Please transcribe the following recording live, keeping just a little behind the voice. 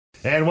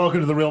And welcome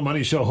to the Real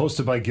Money Show,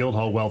 hosted by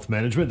Guildhall Wealth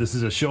Management. This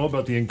is a show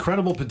about the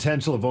incredible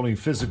potential of owning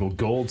physical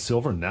gold,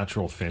 silver,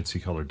 natural fancy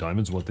colored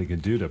diamonds, what they can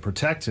do to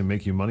protect and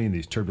make you money in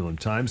these turbulent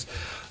times.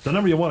 The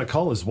number you want to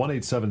call is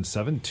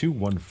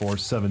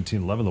 1-877-214-1711.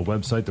 The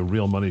website,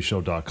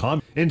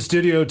 therealmoneyshow.com. In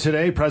studio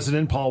today,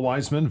 President Paul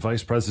Wiseman,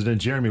 Vice President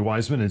Jeremy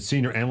Wiseman, and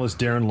Senior Analyst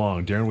Darren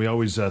Long. Darren, we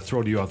always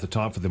throw to you off the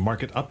top for the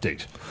market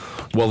update.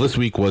 Well, this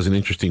week was an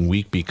interesting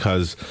week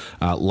because,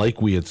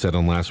 like we had said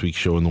on last week's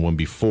show and the one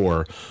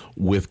before,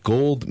 with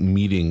gold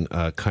meeting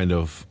kind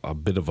of a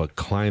bit of a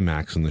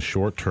climax in the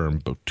short term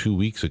about 2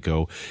 weeks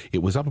ago,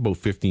 it was up about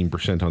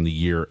 15% on the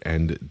year,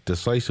 and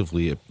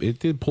decisively it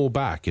did pull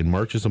back. And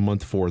March is a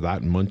month for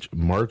that.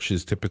 March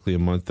is typically a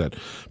month that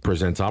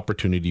presents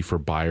opportunity for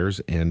buyers,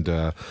 and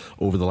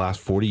over the last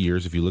 40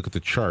 years, if you look at the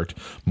chart,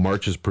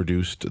 March has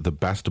produced the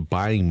best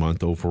buying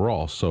month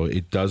overall. So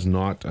it does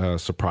not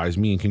surprise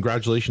me, and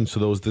congratulations to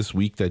those this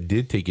week that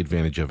did take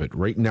advantage of it.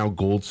 Right now,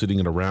 gold sitting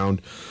at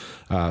around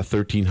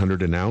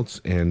 1,300 an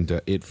ounce,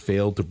 and it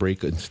failed to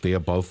break and stay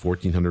above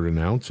 1,400 an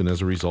ounce, and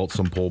as a result,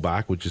 some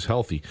pullback, which is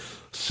healthy.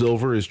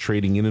 Silver is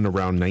trading in and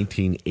around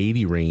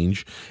 1980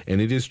 range,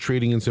 and it is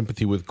trading in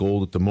sympathy with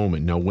gold at the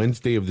moment. Now,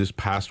 Wednesday of this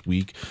past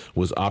week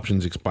was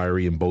options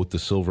expiry in both the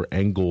silver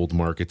and gold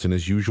markets, and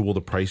as usual,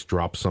 the price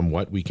dropped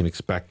somewhat. We can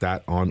expect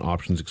that on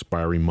options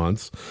expiry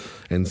months,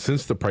 and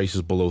since the price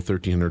is below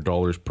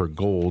 $1,300 per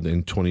gold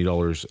and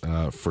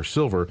 $20 for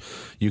silver,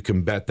 you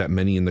can bet that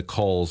many in the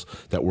calls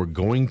that were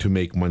going to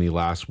make money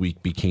last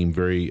week became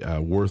very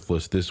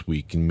worthless this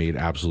week and made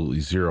absolutely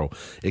zero.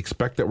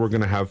 Expect that we're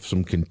going to have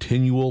some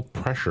continual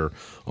pressure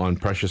on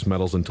precious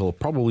metals until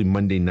probably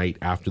Monday night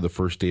after the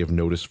first day of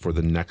notice for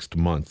the next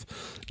month.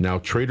 Now,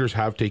 traders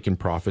have taken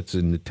profits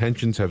and the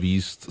tensions have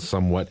eased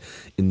somewhat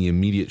in the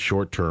immediate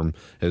short term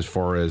as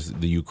far as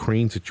the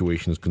Ukraine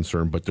situation is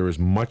concerned, but there is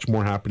much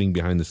more happening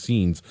behind the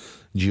scenes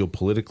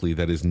geopolitically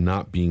that is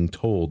not being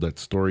told. That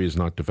story is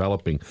not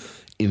developing.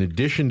 In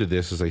addition to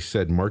this, as I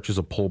said, March is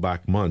a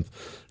pullback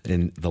month,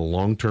 and the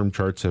long-term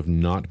charts have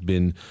not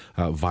been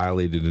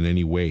violated in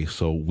any way.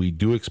 So we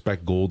do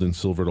expect gold and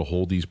silver to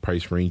hold these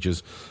price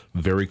ranges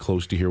very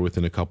close to here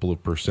within a couple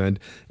of percent.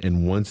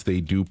 And once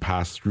they do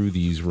pass through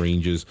these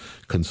ranges,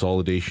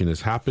 consolidation has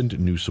happened,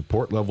 new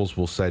support levels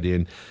will set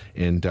in,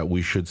 and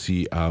we should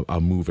see a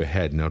move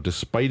ahead. Now,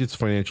 despite its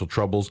financial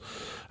troubles,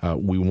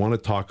 we want to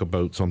talk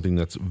about something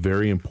that's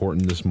very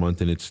important this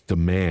month, and it's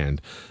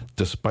demand.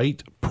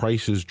 Despite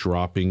prices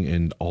dropping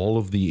and all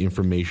of the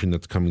information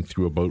that's coming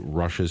through about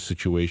Russia's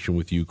situation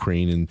with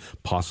Ukraine and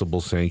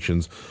possible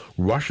sanctions,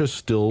 Russia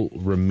still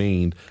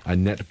remained a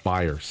net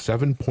buyer,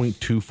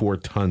 7.24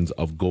 tons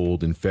of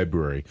gold in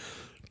February.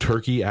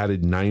 Turkey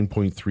added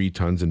 9.3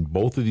 tons, and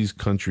both of these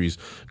countries'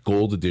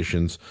 gold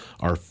additions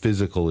are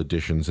physical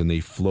additions, and they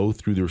flow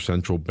through their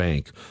central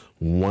bank.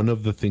 One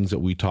of the things that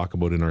we talk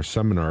about in our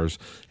seminars,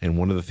 and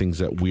one of the things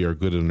that we are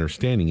good at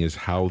understanding, is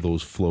how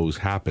those flows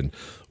happen.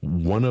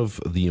 One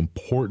of the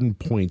important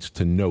points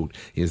to note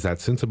is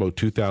that since about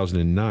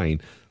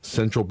 2009,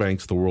 central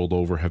banks the world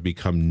over have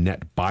become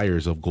net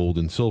buyers of gold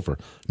and silver.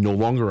 No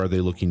longer are they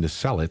looking to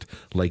sell it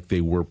like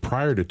they were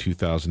prior to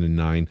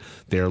 2009.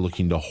 They are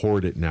looking to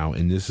hoard it now,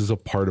 and this is a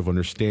part of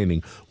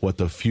understanding what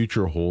the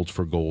future holds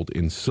for gold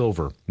and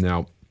silver.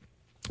 Now,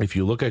 if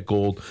you look at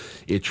gold,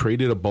 it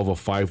traded above a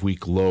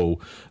 5-week low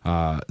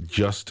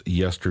just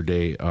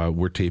yesterday.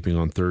 We're taping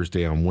on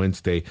Thursday, on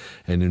Wednesday,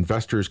 and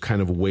investors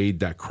kind of weighed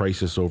that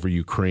crisis over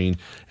Ukraine.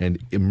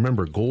 And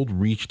remember, gold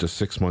reached a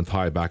 6-month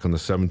high back on the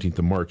 17th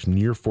of March,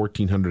 near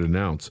 1,400 an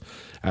ounce,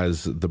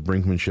 as the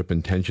brinkmanship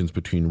and tensions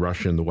between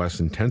Russia and the West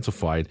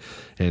intensified,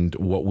 and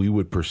what we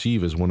would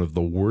perceive as one of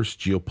the worst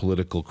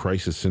geopolitical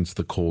crises since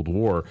the Cold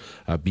War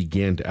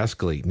began to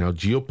escalate. Now,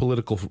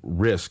 geopolitical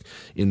risk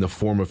in the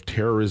form of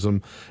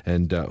terrorism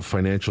and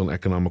financial and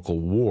economical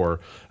war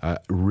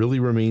really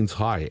remains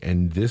high,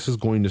 and this is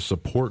going to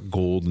support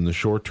gold in the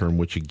short term,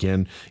 which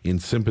again in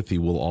sympathy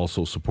will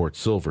also support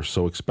silver.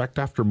 So expect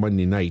after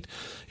Monday night,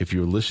 if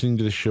you're listening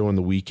to the show on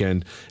the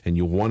weekend and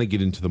you want to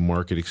get into the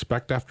market,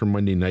 expect after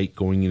Monday night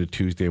going into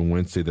Tuesday and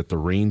Wednesday that the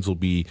reins will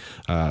be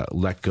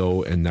let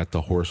go and that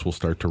the horse will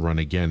start to run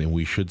again, and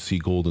we should see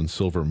gold and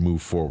silver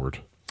move forward.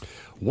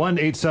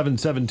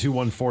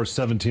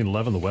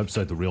 1-877-214-1711, the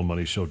website,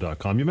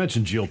 therealmoneyshow.com. You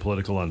mentioned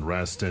geopolitical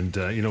unrest, and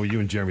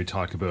you and Jeremy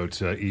talk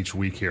about each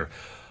week here.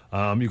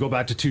 You go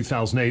back to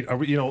 2008.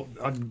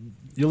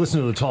 You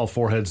listen to the tall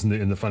foreheads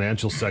in the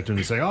financial sector, and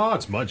they say, "Oh,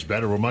 it's much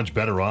better. We're much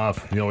better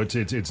off."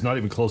 It's not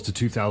even close to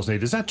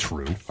 2008. Is that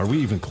true? Are we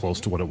even close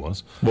to what it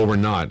was? Well, we're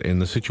not,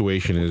 and the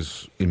situation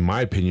is, in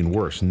my opinion,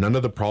 worse. None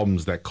of the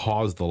problems that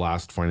caused the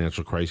last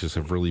financial crisis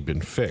have really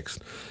been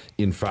fixed.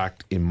 In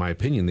fact, in my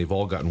opinion, they've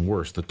all gotten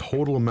worse. The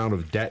total amount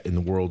of debt in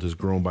the world has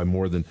grown by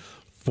more than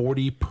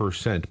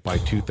 40% by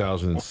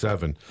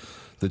 2007.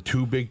 The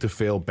too big to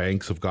fail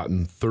banks have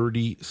gotten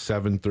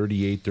 37,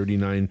 38,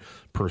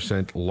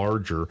 39%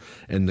 larger,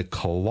 and the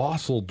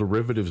colossal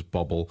derivatives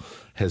bubble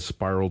has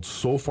spiraled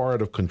so far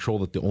out of control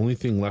that the only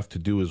thing left to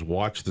do is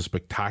watch the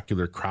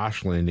spectacular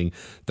crash landing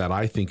that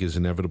I think is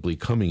inevitably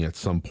coming at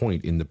some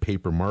point in the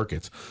paper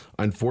markets.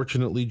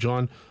 Unfortunately,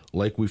 John,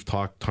 like we've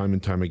talked time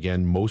and time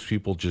again, most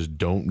people just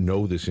don't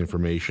know this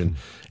information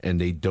and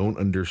they don't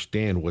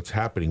understand what's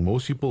happening.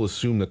 Most people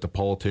assume that the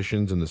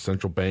politicians and the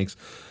central banks,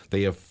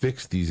 they have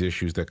fixed these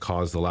issues that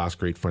caused the last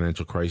great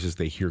financial crisis.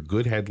 They hear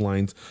good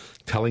headlines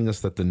telling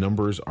us that the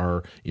numbers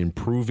are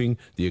improving.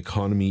 The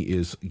economy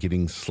is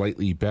getting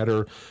slightly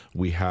better.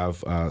 We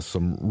have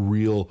some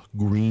real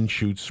green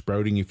shoots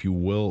sprouting, if you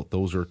will.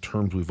 Those are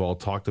terms we've all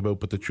talked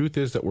about. But the truth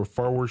is that we're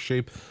far worse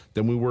shape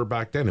than we were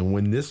back then. And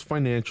when this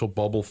financial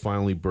bubble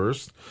finally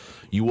bursts,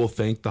 you will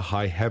thank the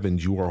high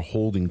heavens you are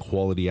holding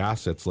quality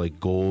assets like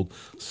gold,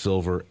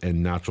 silver,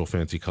 and natural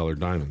fancy colored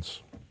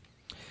diamonds.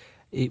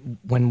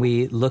 When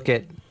we look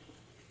at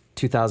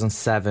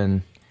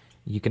 2007,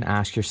 you can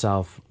ask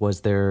yourself,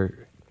 was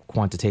there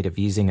quantitative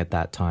easing at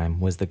that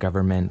time? Was the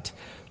government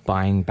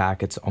buying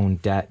back its own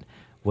debt?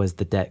 Was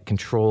the debt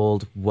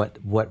controlled? What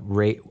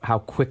rate? How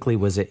quickly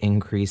was it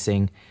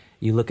increasing?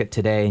 You look at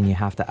today and you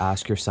have to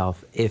ask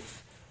yourself,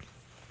 if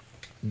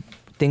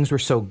things were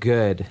so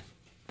good,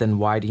 then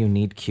why do you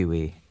need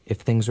QE?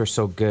 If things were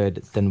so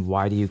good, then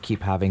why do you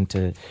keep having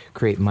to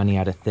create money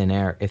out of thin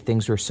air? If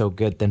things were so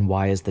good, then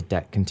why is the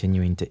debt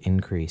continuing to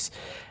increase?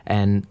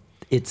 And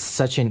it's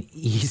such an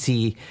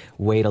easy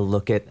way to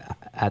look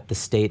at the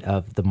state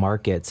of the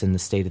markets and the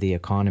state of the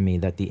economy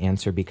that the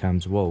answer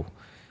becomes, whoa,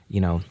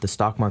 the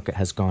stock market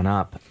has gone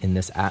up in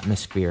this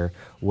atmosphere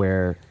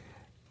where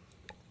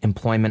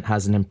employment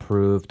hasn't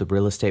improved, the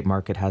real estate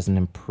market hasn't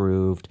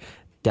improved,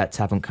 debts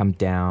haven't come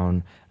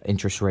down,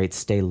 interest rates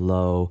stay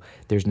low.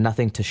 There's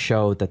nothing to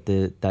show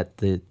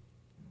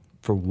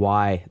for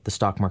why the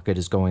stock market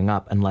is going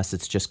up unless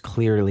it's just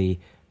clearly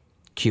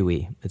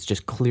QE. It's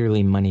just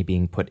clearly money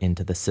being put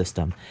into the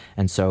system.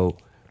 And so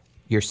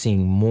you're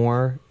seeing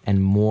more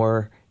and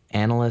more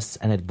analysts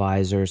and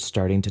advisors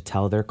starting to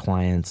tell their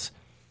clients,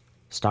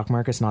 stock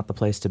market's not the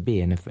place to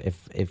be. And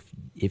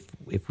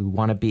if we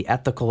want to be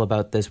ethical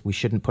about this, we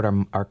shouldn't put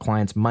our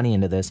clients' money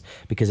into this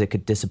because it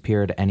could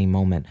disappear at any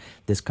moment.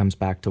 This comes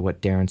back to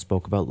what Darren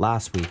spoke about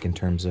last week in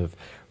terms of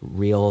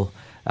real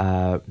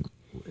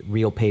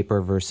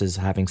paper versus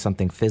having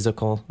something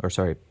physical, or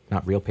sorry,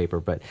 not real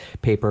paper, but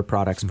paper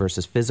products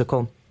versus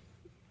physical.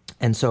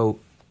 And so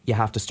you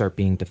have to start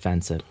being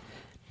defensive.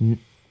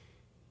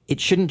 It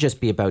shouldn't just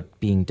be about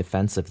being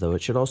defensive, though.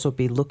 It should also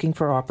be looking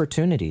for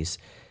opportunities.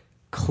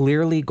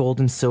 Clearly, gold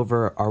and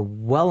silver are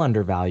well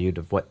undervalued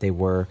of what they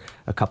were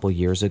a couple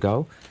years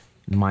ago.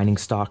 Mining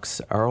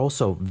stocks are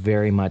also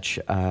very much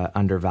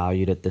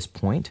undervalued at this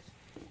point.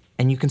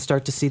 And you can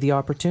start to see the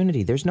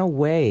opportunity. There's no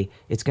way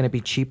it's going to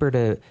be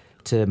cheaper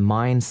to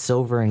mine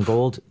silver and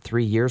gold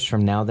 3 years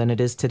from now than it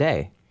is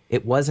today.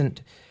 It wasn't.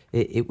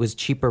 It was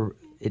cheaper.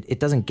 It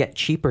doesn't get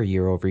cheaper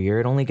year over year.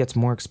 It only gets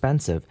more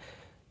expensive.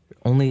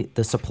 Only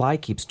the supply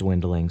keeps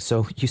dwindling.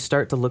 So you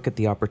start to look at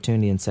the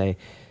opportunity and say,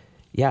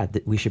 yeah,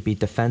 we should be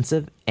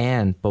defensive,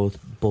 and both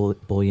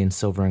bullion,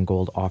 silver, and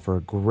gold offer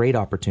a great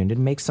opportunity to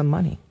make some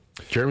money.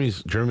 Jeremy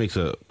makes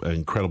an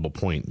incredible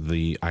point.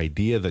 The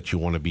idea that you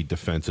want to be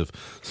defensive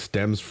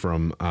stems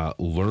from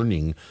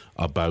learning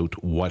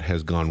about what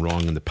has gone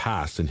wrong in the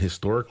past. And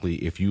historically,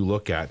 if you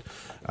look at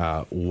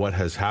what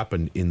has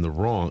happened in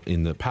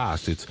the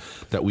past, it's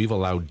that we've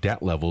allowed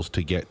debt levels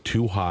to get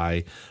too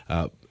high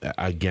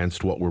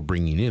against what we're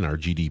bringing in, our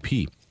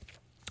GDP.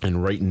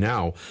 And right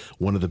now,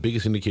 one of the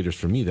biggest indicators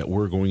for me that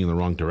we're going in the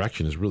wrong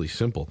direction is really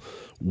simple.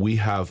 We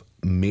have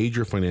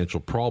major financial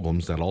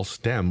problems that all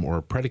stem or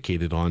are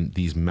predicated on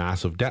these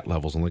massive debt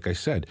levels. And like I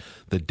said,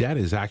 the debt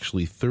is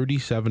actually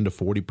 37 to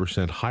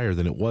 40% higher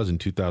than it was in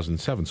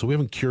 2007. So we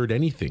haven't cured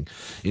anything.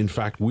 In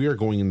fact, we are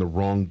going in the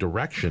wrong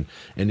direction.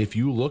 And if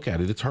you look at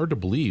it, it's hard to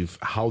believe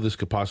how this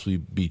could possibly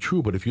be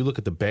true. But if you look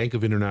at the Bank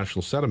of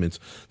International Settlements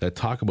that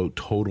talk about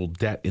total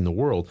debt in the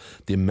world,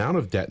 the amount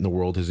of debt in the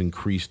world has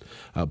increased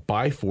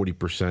by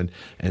 40%.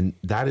 And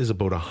that is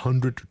about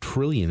 100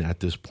 trillion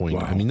at this point.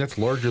 Wow. I mean, that's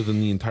larger than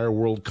the entire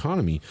world economy.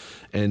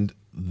 And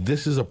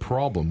this is a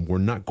problem. We're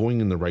not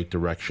going in the right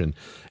direction.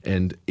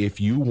 And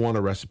if you want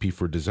a recipe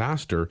for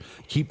disaster,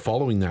 keep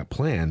following that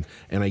plan.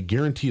 And I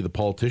guarantee you the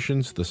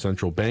politicians, the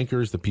central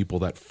bankers, the people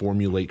that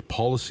formulate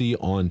policy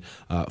on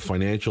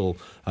financial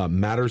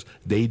matters,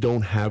 they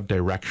don't have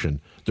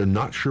direction. They're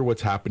not sure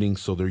what's happening,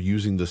 so they're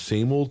using the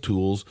same old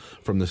tools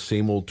from the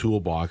same old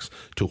toolbox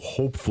to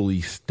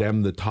hopefully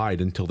stem the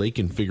tide until they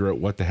can figure out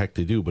what the heck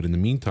to do. But in the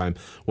meantime,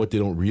 what they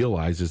don't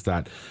realize is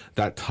that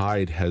that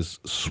tide has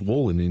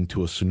swollen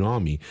into a tsunami.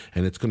 tsunami,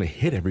 and it's going to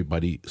hit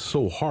everybody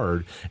so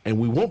hard, and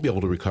we won't be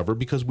able to recover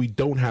because we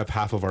don't have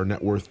half of our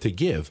net worth to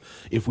give.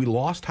 If we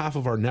lost half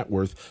of our net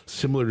worth,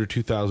 similar to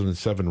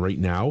 2007 right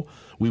now,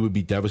 we would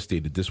be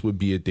devastated. This would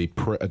be a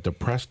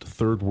depressed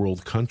third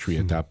world country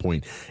at that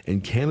point.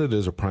 And Canada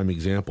is a prime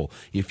example.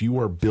 If you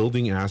are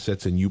building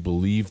assets and you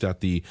believe that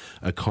the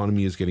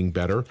economy is getting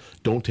better,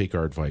 don't take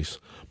our advice.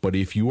 But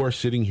if you are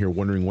sitting here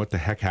wondering what the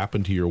heck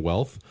happened to your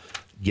wealth,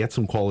 get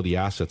some quality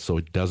assets so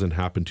it doesn't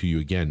happen to you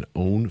again.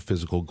 Own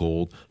physical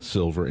gold,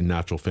 silver, and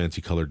natural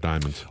fancy colored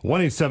diamonds.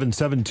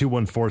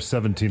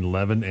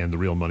 1-877-214-1711 and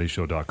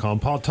therealmoneyshow.com.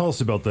 Paul, tell us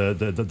about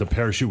the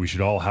parachute we should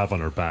all have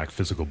on our back,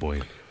 physical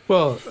bullion.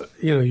 Well,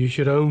 you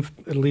should own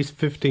at least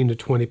 15 to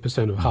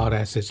 20% of hard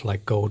assets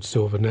like gold,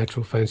 silver,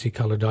 natural fancy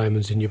color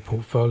diamonds in your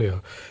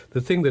portfolio.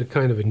 The thing that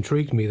kind of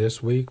intrigued me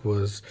this week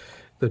was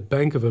that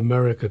Bank of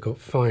America got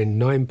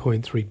fined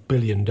 $9.3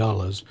 billion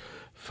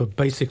for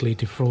basically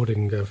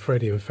defrauding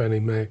Freddie and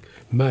Fannie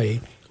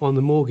Mae on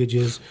the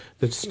mortgages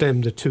that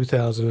stemmed the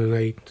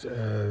 2008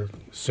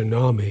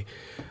 tsunami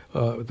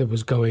that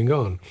was going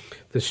on.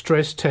 The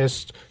stress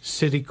test,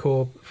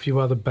 Citicorp, a few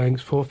other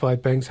banks, 4 or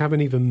 5 banks,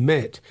 haven't even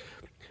met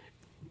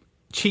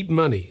cheap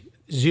money,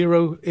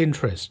 zero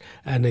interest,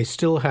 and they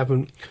still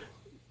haven't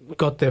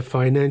got their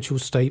financial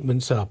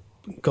statements up,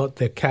 got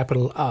their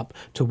capital up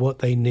to what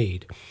they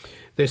need.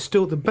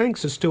 The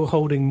banks are still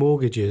holding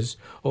mortgages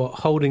or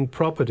holding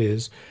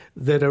properties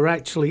that are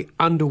actually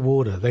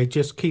underwater. They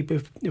just keep,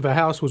 if a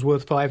house was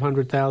worth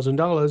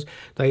 $500,000,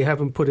 they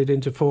haven't put it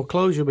into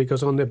foreclosure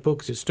because on their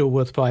books it's still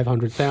worth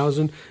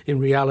 $500,000. In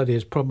reality,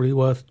 it's probably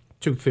worth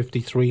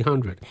 $250,000,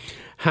 $300,000.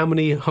 How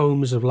many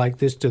homes like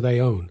this do they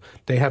own?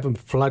 They haven't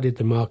flooded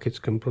the markets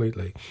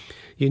completely.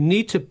 You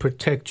need to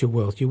protect your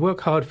wealth. You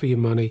work hard for your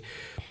money.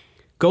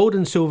 Gold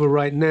and silver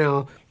right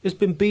now has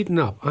been beaten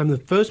up. I'm the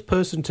first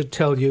person to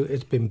tell you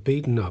it's been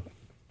beaten up.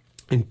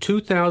 In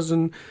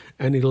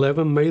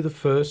 2011, May the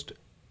 1st,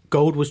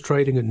 gold was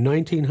trading at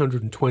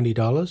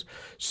 $1,920.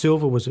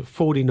 Silver was at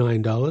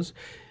 $49,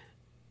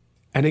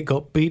 and it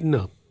got beaten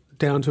up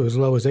down to as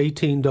low as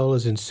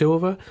 $18 in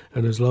silver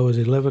and as low as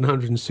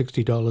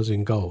 $1,160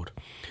 in gold.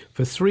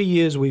 For 3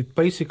 years, we've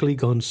basically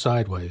gone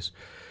sideways.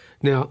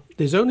 Now,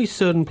 there's only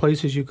certain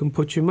places you can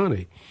put your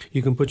money.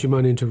 You can put your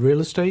money into real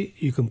estate,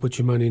 you can put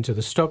your money into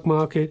the stock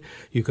market,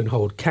 you can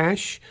hold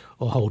cash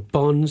or hold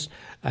bonds,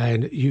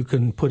 and you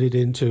can put it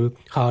into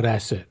hard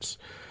assets.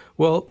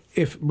 Well,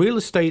 if real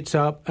estate's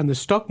up and the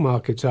stock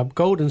market's up,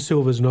 gold and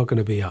silver's not going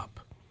to be up.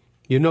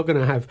 You're not going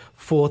to have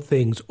 4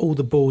 things, all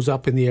the balls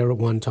up in the air at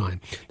one time.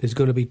 There's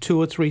going to be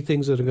 2 or 3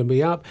 things that are going to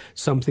be up,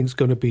 something's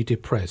going to be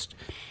depressed.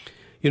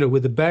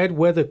 With the bad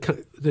weather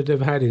that they've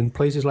had in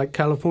places like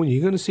California,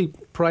 you're going to see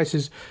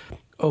prices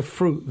of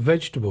fruit,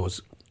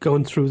 vegetables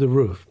going through the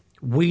roof.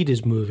 Wheat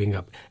is moving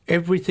up.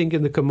 Everything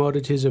in the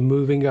commodities are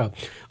moving up.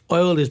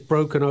 Oil is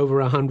broken over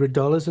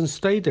 $100 and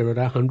stayed there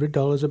at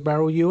 $100 a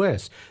barrel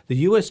US. The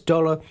US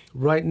dollar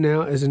right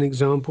now, as an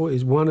example,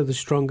 is one of the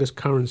strongest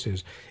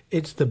currencies.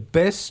 It's the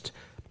best,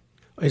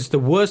 it's the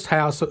worst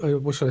house,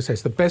 what should I say?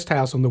 It's the best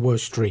house on the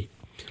worst street.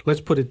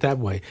 Let's put it that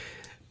way.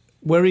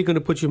 Where are you going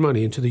to put your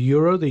money? Into the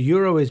euro? The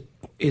euro is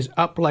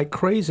up like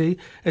crazy.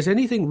 Has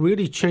anything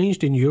really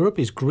changed in Europe?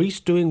 Is Greece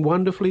doing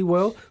wonderfully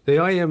well? The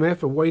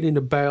IMF are waiting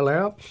to bail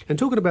out. And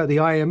talking about the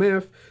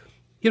IMF,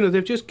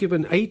 they've just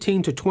given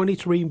 $18 to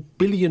 $23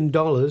 billion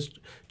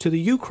to the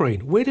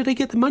Ukraine. Where did they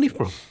get the money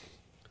from?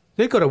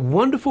 They've got a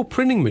wonderful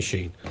printing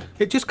machine.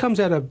 It just comes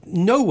out of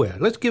nowhere.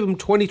 Let's give them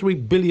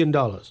 $23 billion.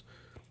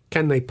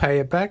 Can they pay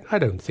it back? I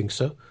don't think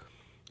so.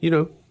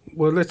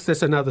 Well,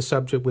 that's another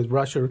subject with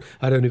Russia.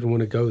 I don't even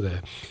want to go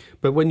there.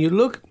 But when you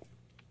look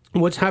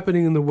what's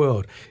happening in the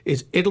world,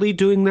 is Italy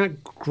doing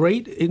that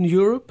great in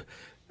Europe?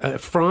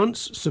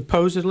 France,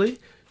 supposedly,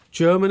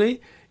 Germany.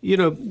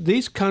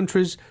 These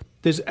countries,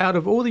 there's out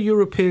of all the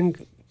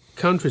European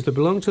countries that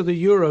belong to the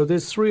euro,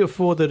 there's 3 or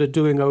 4 that are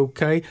doing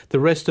okay. The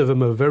rest of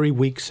them are very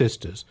weak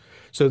sisters.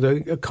 So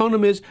the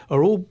economies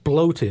are all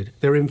bloated.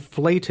 They're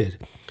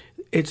inflated.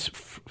 It's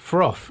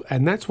froth,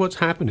 and that's what's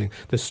happening.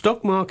 The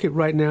stock market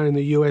right now in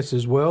the U.S.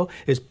 as well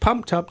is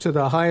pumped up to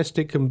the highest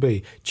it can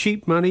be.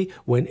 Cheap money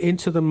went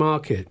into the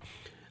market.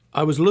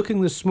 I was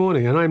looking this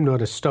morning, and I'm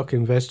not a stock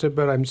investor,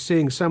 but I'm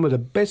seeing some of the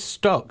best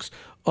stocks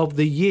of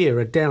the year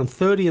are down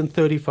 30 and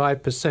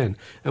 35%.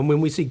 And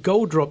when we see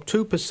gold drop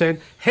 2%,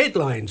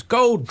 headlines,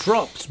 gold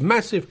drops,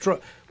 massive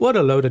drop. What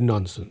a load of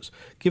nonsense.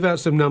 Give out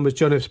some numbers,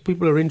 John. If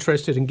people are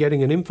interested in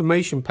getting an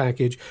information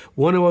package,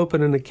 want to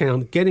open an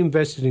account, get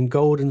invested in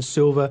gold and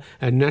silver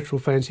and natural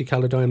fancy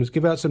color diamonds,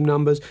 give out some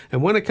numbers.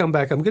 And when I come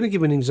back, I'm going to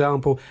give an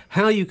example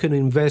how you can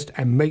invest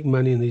and make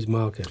money in these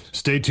markets.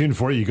 Stay tuned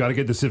for it. You got to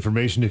get this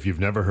information if you've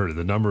never heard it.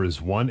 The number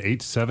is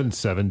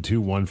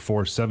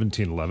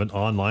 1-877-214-1711,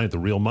 online at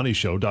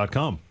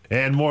therealmoneyshow.com.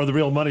 And more of The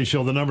Real Money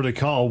Show, the number to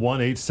call,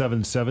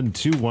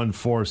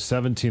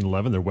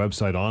 1-877-214-1711. Their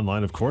website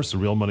online, of course,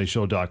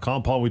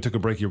 therealmoneyshow.com. Paul, we took a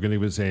break. You were going to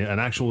give us an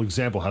actual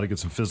example how to get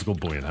some physical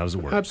bullion. How does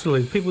it work?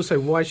 Absolutely. People say,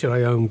 why should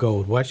I own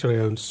gold? Why should I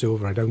own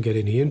silver? I don't get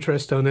any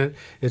interest on it.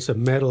 It's a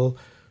metal.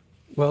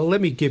 Well,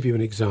 let me give you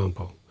an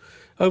example.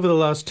 Over the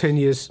last 10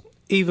 years,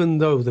 even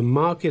though the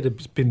market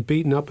has been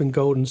beaten up in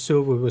gold and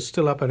silver, we're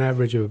still up an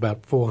average of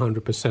about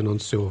 400% on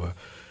silver.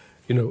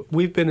 You know,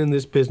 we've been in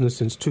this business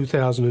since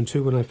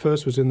 2002. When I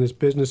first was in this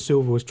business,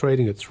 silver was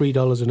trading at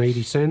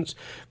 $3.80.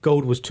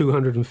 Gold was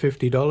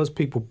 $250.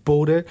 People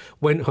bought it,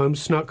 went home,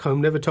 snuck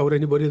home, never told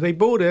anybody they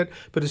bought it.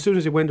 But as soon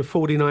as it went to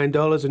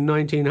 $49 and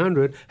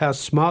 $1,900, how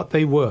smart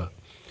they were.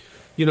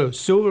 You know,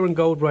 silver and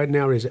gold right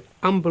now is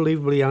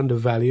unbelievably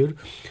undervalued.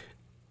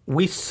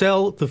 We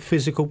sell the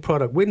physical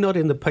product. We're not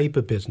in the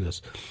paper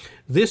business.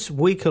 This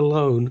week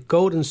alone,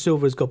 gold and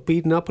silver has got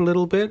beaten up a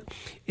little bit.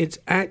 It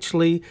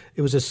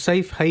was a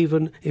safe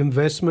haven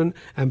investment,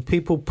 and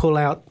people pull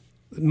out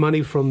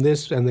money from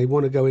this and they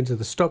want to go into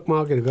the stock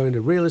market or go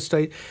into real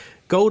estate.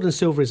 Gold and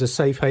silver is a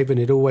safe haven.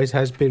 It always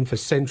has been for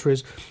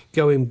centuries,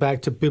 going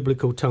back to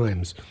biblical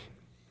times.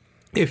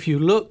 If you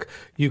look,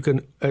 you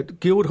can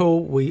at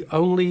Guildhall, we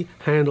only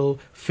handle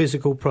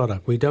physical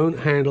product. We don't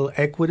handle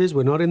equities.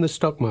 We're not in the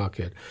stock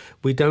market.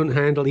 We don't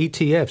handle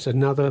ETFs,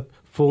 another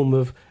form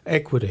of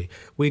equity.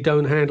 We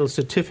don't handle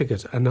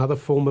certificates, another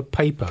form of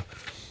paper.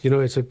 You know,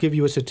 it's give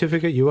you a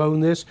certificate, you own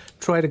this,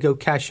 try to go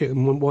cash it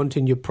and want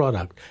in your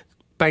product.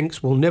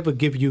 Banks will never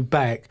give you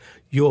back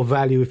your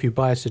value if you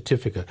buy a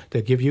certificate.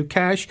 They'll give you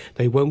cash.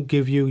 They won't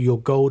give you your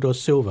gold or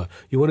silver.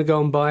 You want to go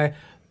and buy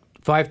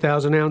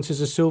 5,000 ounces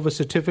of silver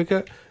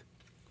certificate,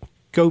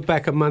 go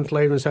back a month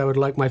later and say, I would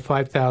like my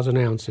 5,000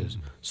 ounces.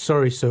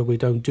 Sorry, sir, we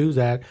don't do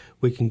that.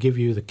 We can give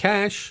you the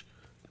cash,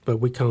 but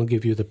we can't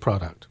give you the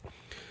product.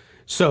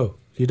 So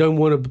you don't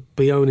want to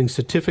be owning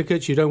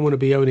certificates. You don't want to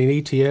be owning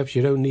ETFs.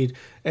 You don't need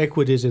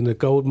equities in the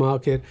gold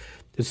market.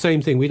 The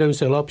same thing, we don't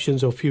sell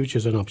options or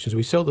futures on options.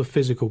 We sell the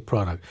physical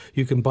product.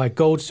 You can buy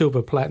gold,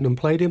 silver, platinum,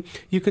 palladium.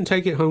 You can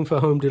take it home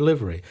for home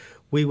delivery.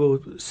 We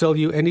will sell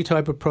you any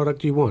type of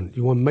product you want.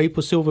 You want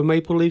maple, silver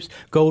maple leaves,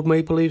 gold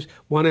maple leaves,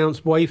 1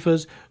 ounce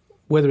wafers,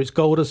 whether it's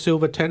gold or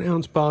silver, 10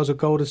 ounce bars of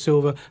gold or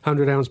silver,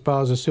 100 ounce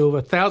bars of silver,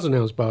 1,000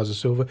 ounce bars of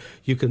silver,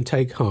 you can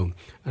take home.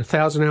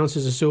 1,000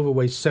 ounces of silver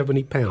weighs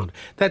 70 pounds.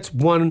 That's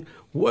one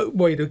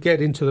way to get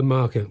into the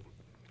market.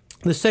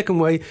 The second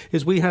way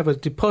is we have a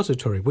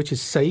depository, which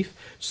is safe,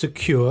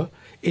 secure.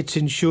 It's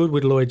insured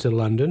with Lloyd's of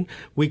London.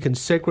 We can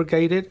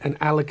segregate it and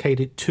allocate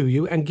it to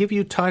you and give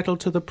you title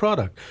to the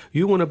product.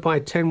 You want to buy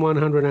 10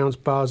 100-ounce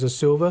bars of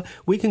silver,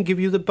 we can give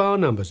you the bar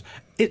numbers.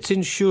 It's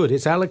insured.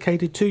 It's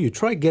allocated to you.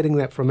 Try getting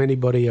that from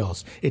anybody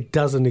else. It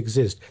doesn't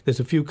exist.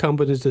 There's a few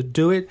companies that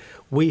do it.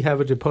 We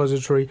have a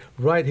depository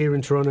right here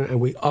in Toronto,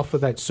 and we offer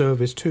that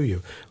service to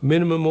you.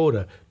 Minimum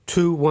order,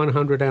 2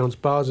 100-ounce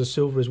bars of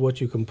silver is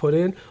what you can put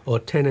in, or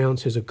 10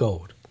 ounces of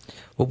gold.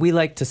 What we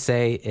like to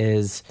say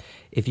is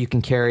if you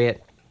can carry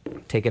it,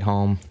 take it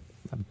home,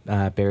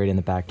 bury it in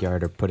the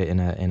backyard, or put it in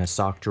a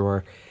sock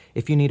drawer.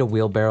 If you need a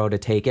wheelbarrow to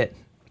take it,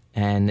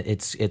 and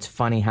it's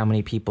funny how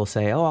many people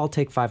say, oh, I'll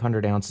take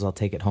 500 ounces, I'll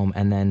take it home.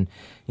 And then,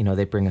 you know,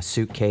 they bring a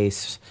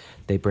suitcase,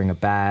 they bring a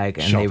bag,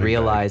 and they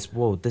realize,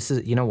 whoa, this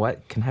is, you know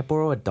what, can I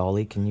borrow a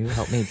dolly? Can you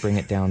help me bring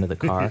it down to the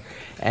car?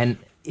 And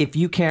if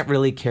you can't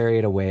really carry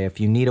it away, if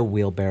you need a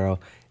wheelbarrow,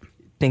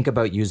 think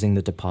about using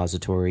the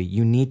depository.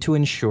 You need to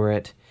insure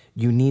it.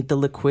 You need the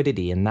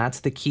liquidity. And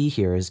that's the key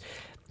here is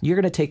you're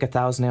going to take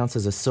 1,000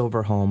 ounces of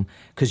silver home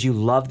because you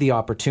love the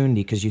opportunity,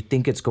 because you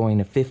think it's going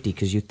to 50,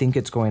 because you think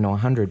it's going to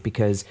 100,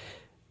 because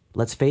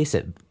let's face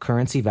it,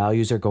 currency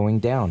values are going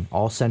down.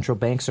 All central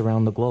banks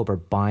around the globe are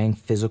buying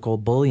physical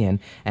bullion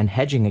and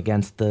hedging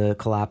against the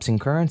collapsing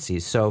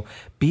currencies. So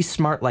be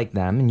smart like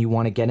them, and you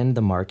want to get into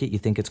the market. You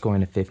think it's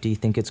going to 50, you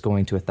think it's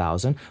going to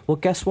 1,000. Well,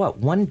 guess what?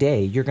 One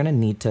day you're going to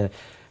need to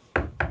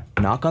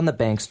knock on the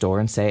bank's door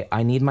and say,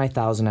 I need my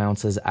 1,000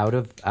 ounces out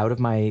of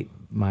my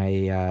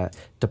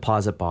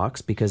deposit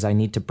box because I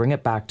need to bring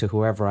it back to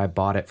whoever I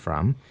bought it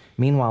from.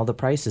 Meanwhile, the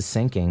price is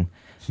sinking,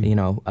 you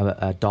know,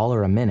 a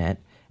dollar a minute,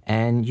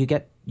 and you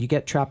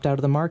get trapped out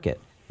of the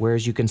market.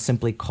 Whereas you can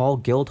simply call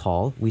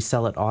Guildhall, we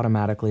sell it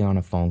automatically on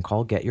a phone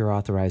call, get your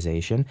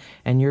authorization,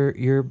 and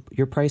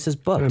your price is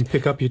booked. And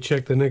pick up your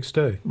check the next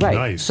day. Right.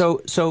 Nice.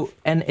 So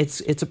and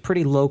it's a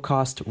pretty low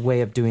cost way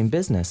of doing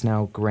business.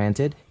 Now,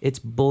 granted, it's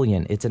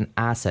bullion, it's an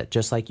asset,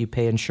 just like you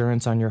pay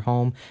insurance on your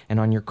home and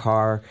on your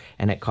car,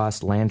 and it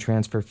costs land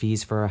transfer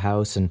fees for a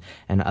house and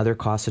other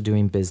costs of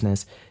doing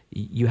business.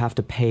 You have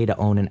to pay to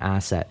own an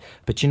asset.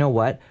 But you know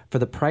what? For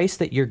the price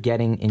that you're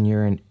getting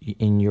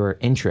in your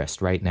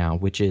interest right now,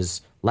 which is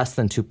less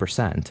than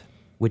 2%,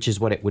 which is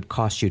what it would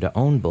cost you to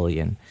own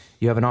bullion,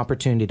 you have an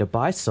opportunity to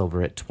buy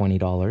silver at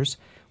 $20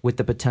 with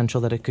the potential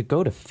that it could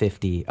go to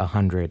 50,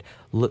 100.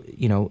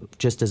 You know,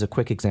 just as a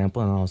quick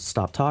example, and I'll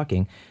stop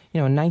talking, you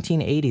know, in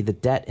 1980, the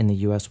debt in the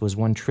U.S. was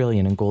 $1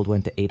 trillion and gold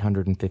went to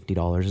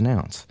 $850 an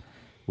ounce.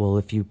 Well,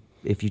 if you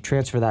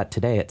transfer that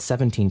today at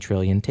 17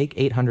 trillion, take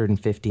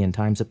 850 and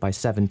times it by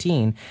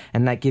 17,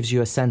 and that gives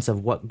you a sense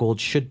of what gold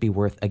should be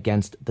worth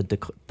against the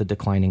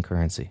declining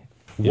currency.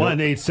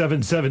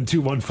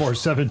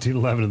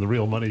 1-877-214-1711 and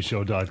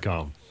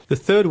therealmoneyshow.com. The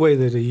third way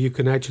that you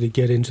can actually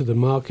get into the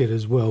market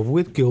as well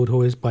with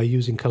Guildhall is by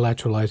using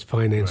collateralized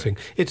financing.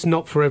 Right. It's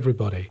not for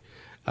everybody.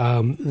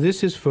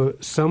 This is for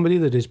somebody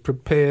that is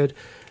prepared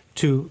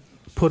to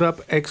put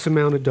up X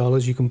amount of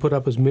dollars. You can put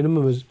up as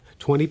minimum as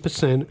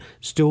 20%,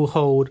 still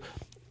hold.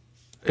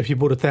 If you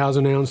bought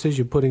 1,000 ounces,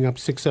 you're putting up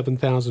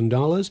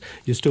 $7,000.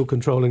 You're still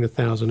controlling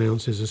 1,000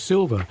 ounces of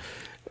silver.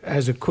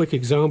 As a quick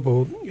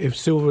example, if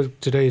silver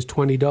today is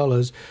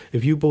 $20,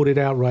 if you bought it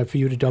outright, for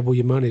you to double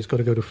your money, it's got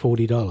to go to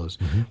 $40.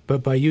 Mm-hmm.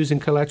 But by using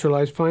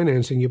collateralized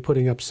financing, you're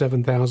putting up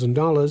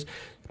 $7,000.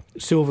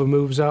 Silver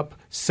moves up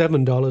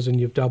 $7 and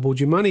you've doubled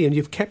your money, and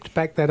you've kept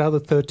back that other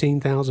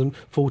 $13,000,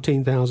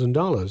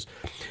 $14,000.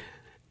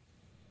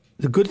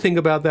 The good thing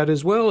about that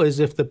as well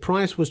is if the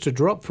price was to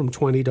drop from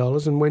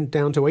 $20 and went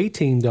down to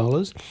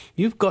 $18,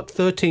 you've got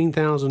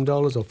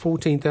 $13,000 or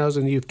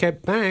 $14,000 you've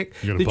kept back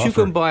that you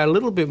can buy a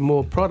little bit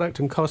more product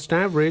and cost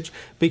average,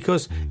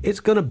 because it's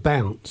going to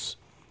bounce.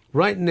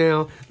 Right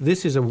now,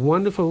 this is a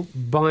wonderful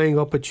buying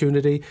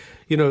opportunity.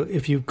 You know,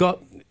 if you've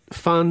got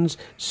funds,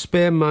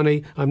 spare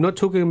money. I'm not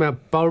talking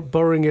about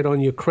borrowing it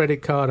on your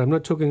credit card. I'm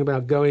not talking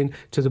about going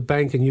to the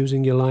bank and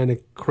using your line of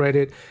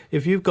credit.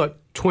 If you've got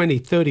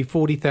 $20,000,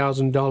 $30,000,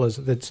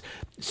 $40,000 that's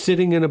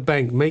sitting in a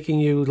bank, making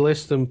you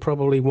less than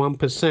probably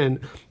 1%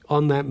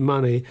 on that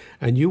money,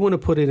 and you want to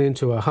put it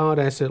into a hard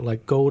asset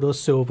like gold or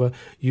silver,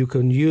 you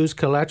can use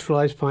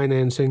collateralized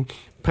financing,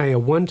 pay a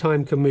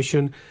one-time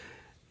commission,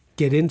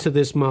 get into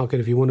this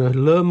market. If you want to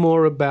learn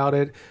more about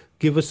it,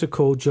 give us a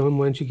call. John,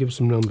 why don't you give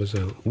some numbers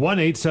out?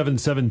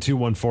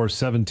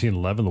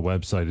 1-877-214-1711. The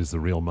website is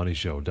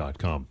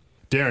therealmoneyshow.com.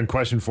 Darren,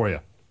 question for you.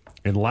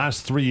 In the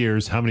last 3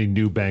 years, how many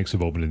new banks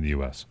have opened in the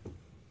U.S.?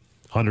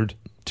 100,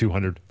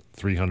 200,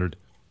 300?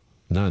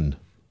 None.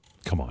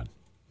 Come on.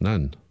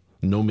 None.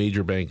 No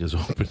major bank has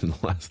opened in the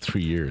last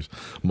 3 years.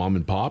 Mom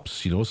and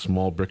pops,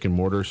 small brick and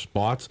mortar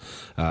spots,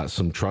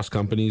 some trust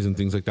companies and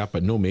things like that,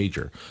 but no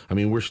major. I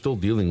mean, we're still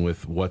dealing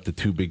with what the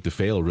too big to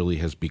fail really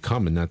has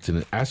become, and that's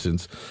in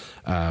essence,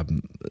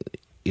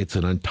 it's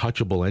an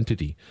untouchable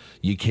entity.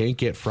 You can't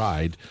get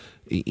fried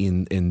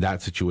in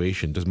that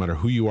situation. Doesn't matter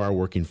who you are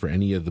working for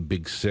any of the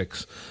big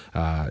six,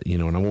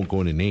 and I won't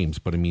go into names,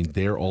 but I mean,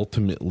 they're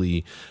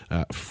ultimately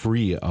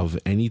free of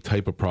any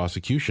type of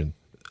prosecution.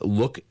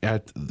 Look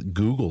at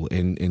Google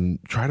and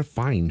try to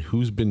find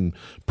who's been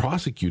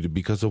prosecuted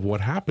because of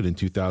what happened in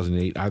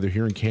 2008, either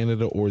here in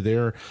Canada or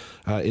there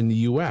in the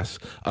U.S.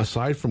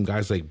 Aside from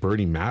guys like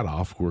Bernie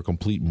Madoff, who are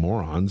complete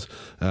morons,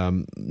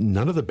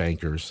 none of the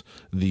bankers,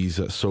 these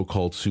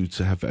so-called suits,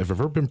 have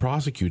ever been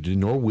prosecuted,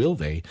 nor will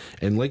they.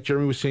 And like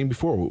Jeremy was saying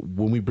before,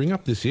 when we bring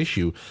up this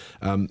issue,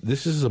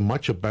 this is as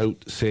much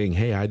about saying,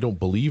 hey, I don't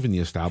believe in the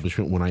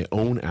establishment when I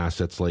own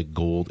assets like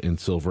gold and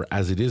silver,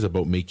 as it is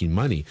about making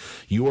money.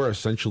 You are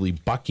essentially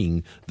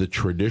bucking the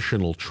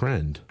traditional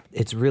trend.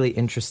 It's really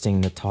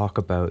interesting to talk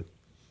about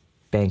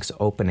banks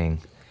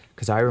opening,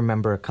 because I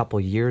remember a couple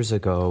years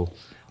ago,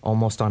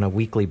 almost on a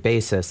weekly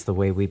basis, the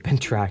way we've been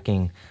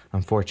tracking,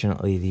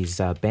 unfortunately, these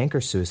banker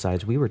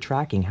suicides, we were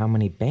tracking how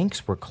many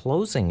banks were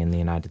closing in the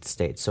United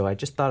States. So I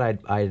just thought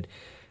I'd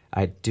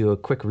do a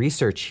quick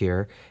research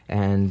here,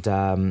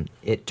 and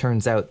it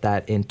turns out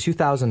that in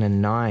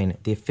 2009,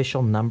 the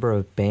official number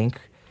of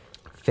bank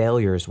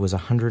failures was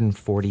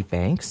 140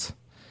 banks.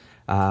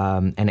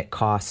 And it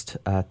cost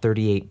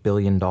 $38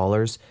 billion.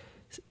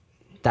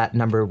 That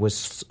number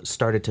was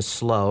started to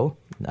slow.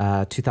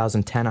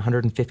 2010,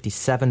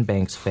 157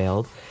 banks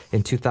failed.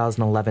 In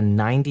 2011,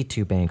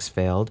 92 banks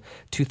failed.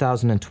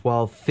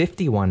 2012,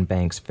 51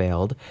 banks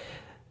failed.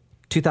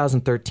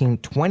 2013,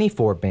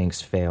 24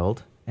 banks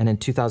failed. And in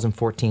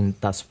 2014,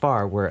 thus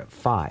far, we're at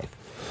 5.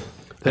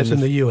 That's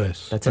in the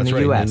U.S. That's in the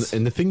right. U.S.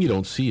 And the thing you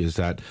don't see is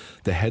that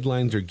the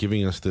headlines are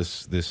giving us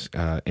this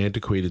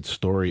antiquated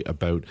story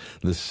about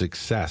the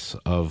success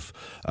of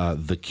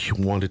the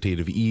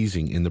quantitative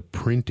easing and the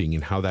printing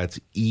and how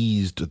that's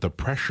eased the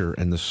pressure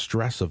and the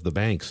stress of the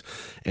banks.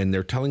 And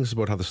they're telling us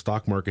about how the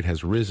stock market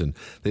has risen.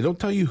 They don't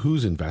tell you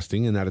who's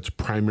investing, and that it's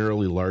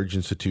primarily large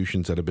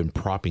institutions that have been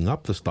propping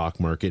up the stock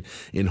market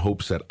in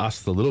hopes that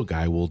us, the little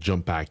guy, will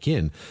jump back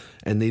in.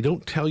 And they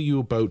don't tell you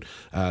about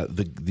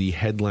the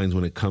headlines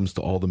when it comes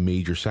to all the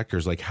major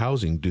sectors like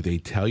housing. Do they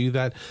tell you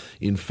that,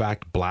 in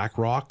fact,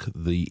 BlackRock,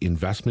 the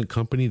investment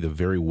company, the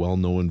very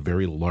well-known,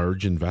 very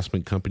large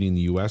investment company in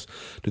the U.S.,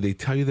 do they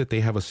tell you that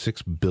they have a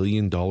 $6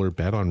 billion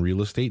bet on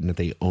real estate and that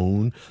they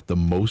own the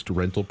most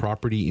rental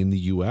property in the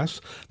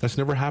U.S.? That's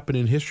never happened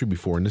in history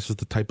before, and this is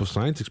the type of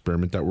science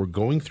experiment that we're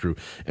going through.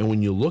 And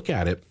when you look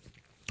at it,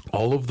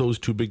 all of those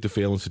too big to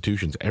fail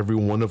institutions, every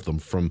one of them,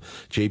 from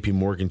JP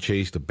Morgan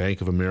Chase to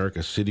Bank of America,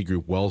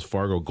 Citigroup, Wells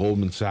Fargo,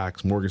 Goldman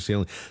Sachs, Morgan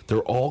Stanley,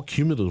 they're all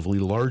cumulatively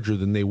larger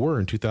than they were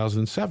in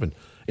 2007.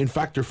 In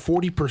fact, they're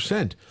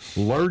 40%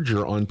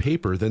 larger on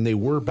paper than they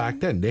were back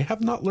then. They have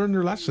not learned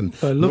their lesson,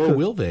 nor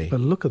will they. But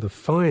look at the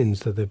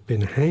fines that they've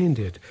been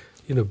handed.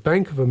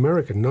 Bank of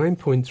America,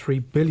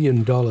 $9.3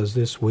 billion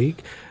this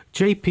week.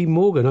 JP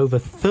Morgan, over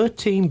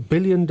 $13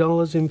 billion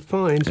in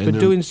fines for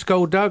doing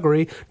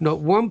skullduggery. Not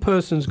one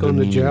person's gone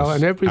to jail,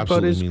 and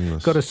everybody's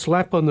got a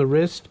slap on the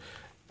wrist.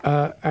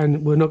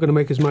 and we're not going to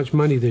make as much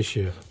money this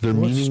year. They're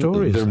What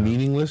story is they're that?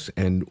 meaningless,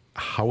 and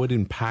how it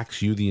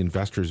impacts you, the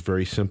investor, is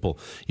very simple.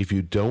 If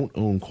you don't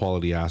own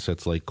quality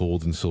assets like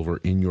gold and silver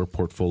in your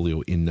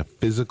portfolio in the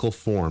physical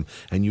form,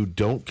 and you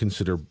don't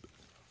consider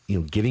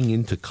getting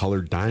into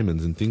colored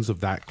diamonds and things of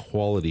that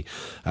quality,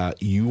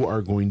 you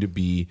are going to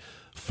be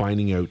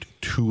finding out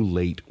too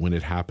late when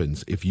it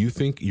happens. If you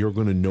think you're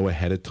going to know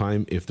ahead of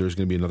time if there's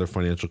going to be another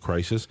financial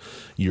crisis,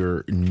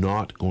 you're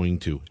not going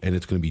to, and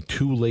it's going to be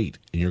too late,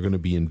 and you're going to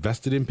be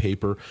invested in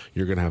paper.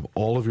 You're going to have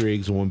all of your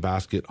eggs in one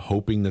basket,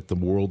 hoping that the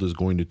world is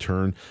going to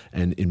turn,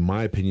 and in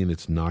my opinion,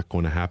 it's not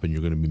going to happen.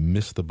 You're going to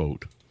miss the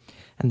boat.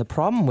 And the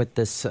problem with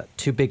this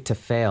too big to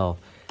fail,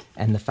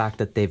 and the fact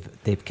that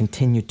they've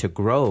continued to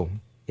grow,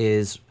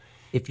 is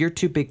if you're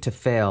too big to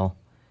fail,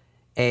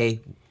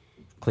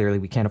 clearly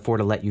we can't afford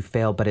to let you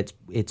fail, but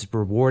it's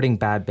rewarding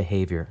bad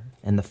behavior.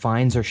 And the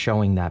fines are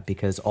showing that,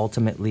 because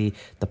ultimately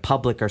the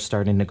public are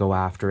starting to go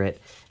after it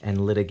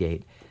and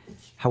litigate.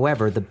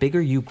 However, the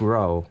bigger you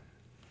grow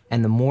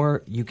and the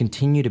more you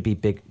continue to be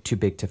too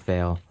big to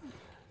fail,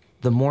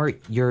 the more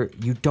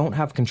you don't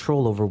have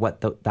control over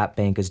what that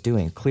bank is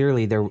doing.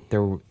 Clearly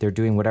they're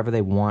doing whatever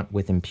they want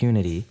with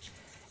impunity.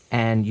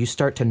 And you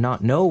start to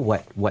not know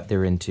what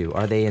they're into.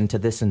 Are they into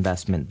this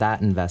investment, that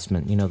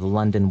investment? The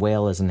London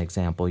Whale is an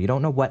example. You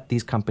don't know what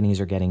these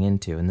companies are getting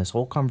into. And this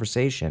whole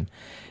conversation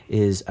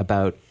is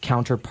about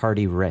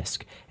counterparty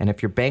risk. And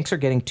if your banks are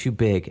getting too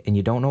big and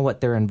you don't know what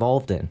they're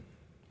involved in,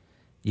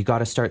 you got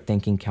to start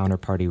thinking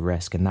counterparty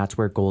risk. And that's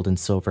where gold and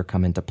silver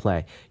come into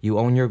play. You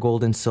own your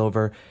gold and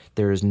silver.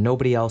 There is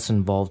nobody else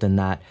involved in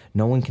that.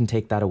 No one can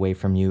take that away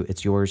from you.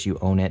 It's yours. You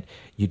own it.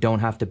 You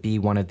don't have to be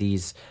one of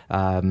these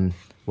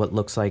what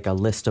looks like a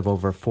list of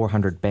over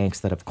 400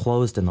 banks that have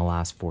closed in the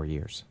last 4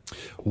 years.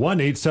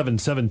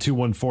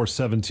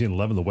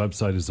 1-877-214-1711. The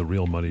website is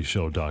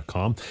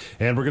therealmoneyshow.com.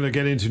 And we're going to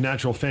get into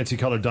natural fancy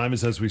colored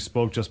diamonds as we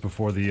spoke just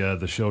before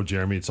the show,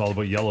 Jeremy. It's all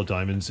about yellow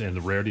diamonds and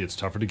the rarity. It's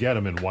tougher to get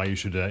them and why you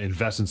should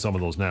invest in some of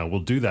those now.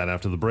 We'll do that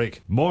after the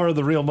break. More of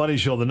The Real Money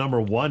Show. The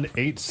number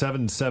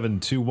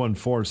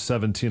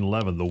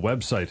 1-877-214-1711. The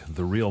website,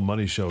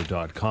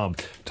 therealmoneyshow.com.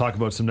 Talk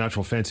about some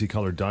natural fancy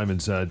colored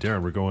diamonds.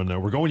 Darren, we're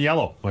going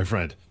yellow, my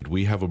friend.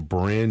 We have a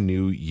brand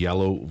new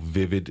yellow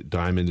Vivid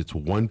diamond. It's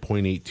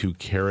 1.82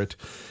 carat.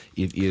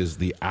 It is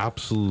the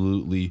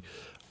absolutely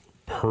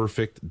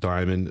perfect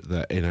diamond,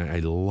 and I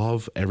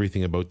love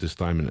everything about this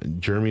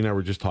diamond. Jeremy and I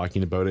were just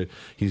talking about it.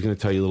 He's going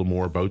to tell you a little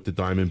more about the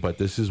diamond, but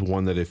this is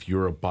one that if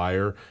you're a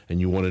buyer and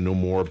you want to know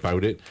more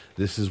about it,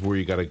 this is where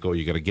you got to go.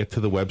 You got to get to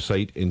the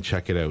website and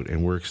check it out.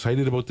 And we're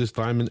excited about this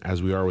diamond,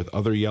 as we are with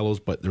other yellows,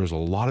 but there's a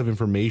lot of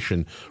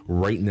information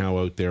right now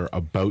out there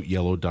about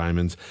yellow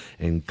diamonds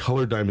and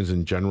color diamonds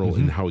in general,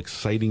 and how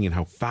exciting and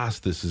how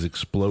fast this is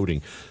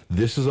exploding.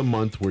 This is a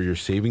month where you're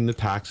saving the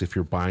tax if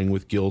you're buying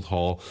with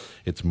Guildhall.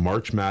 It's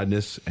March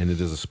Madness, and it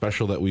is a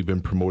special that we've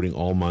been promoting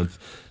all month.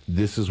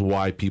 This is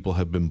why people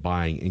have been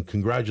buying. And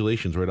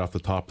congratulations right off the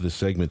top of this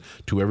segment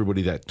to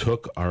everybody that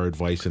took our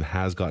advice and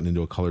has gotten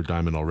into a colored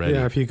diamond already.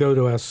 Yeah, if you go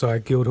to our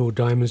site,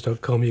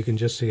 guildhalldiamonds.com, you can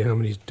just see how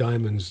many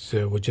diamonds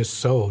were just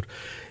sold.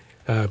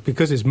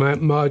 Because it's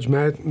March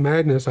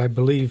Madness, I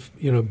believe,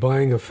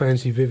 buying a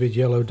fancy vivid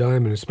yellow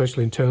diamond,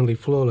 especially internally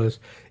flawless,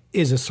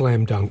 is a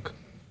slam dunk.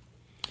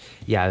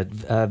 Yeah,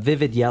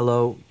 vivid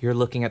yellow, you're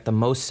looking at the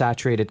most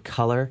saturated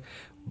color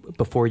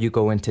before you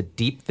go into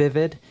deep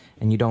vivid,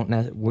 and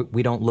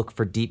we don't look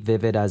for deep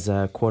vivid as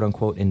a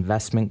quote-unquote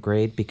investment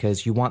grade,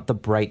 because you want the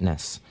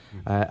brightness.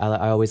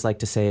 I always like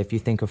to say, if you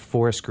think of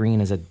forest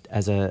green as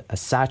a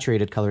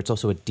saturated color, it's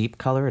also a deep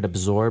color. It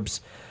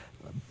absorbs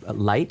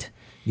light.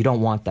 You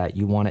don't want that.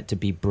 You want it to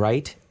be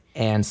bright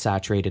and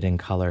saturated in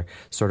color,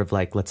 sort of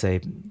like, let's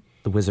say,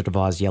 the Wizard of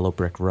Oz Yellow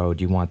Brick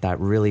Road. You want that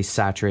really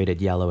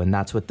saturated yellow, and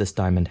that's what this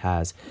diamond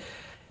has.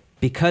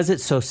 Because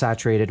it's so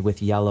saturated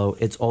with yellow,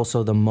 it's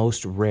also the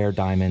most rare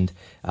diamond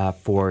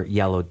for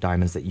yellow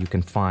diamonds that you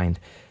can find.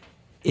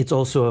 It's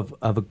also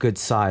of a good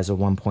size, a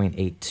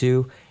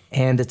 1.82,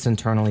 and it's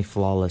internally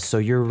flawless. So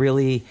you're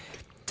really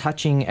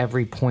touching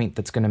every point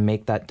that's going to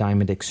make that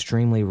diamond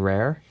extremely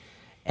rare,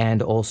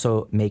 and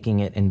also making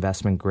it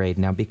investment grade.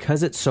 Now,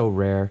 because it's so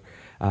rare,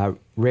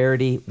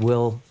 rarity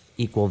will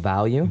equal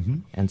value,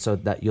 and so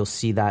that you'll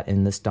see that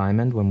in this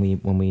diamond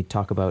when we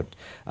talk about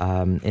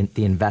the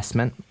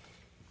investment.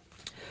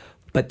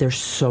 But they're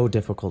so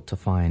difficult to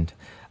find.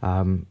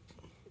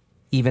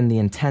 Even the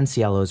intense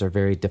yellows are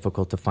very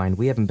difficult to find.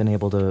 We haven't been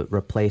able to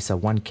replace a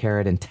 1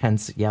 carat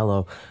intense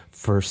yellow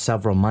for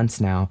several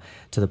months now,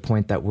 to the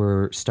point that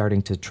we're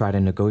starting to try to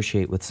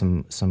negotiate with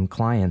some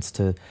clients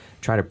to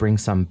try to bring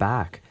some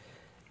back.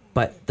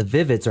 But the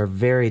vivids are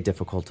very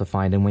difficult to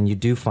find, and when you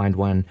do find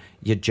one,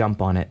 you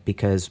jump on it,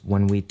 because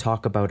when we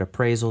talk about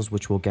appraisals,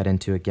 which we'll get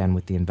into again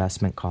with the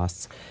investment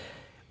costs,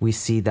 we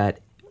see that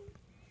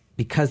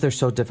because they're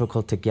so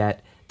difficult to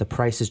get, the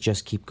prices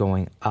just keep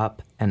going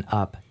up and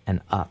up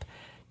and up.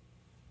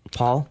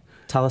 Paul,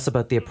 Tell us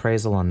about the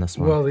appraisal on this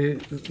one. Well,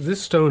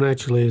 this stone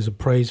actually is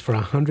appraised for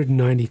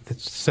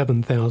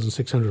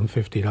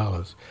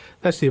 $197,650.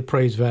 That's the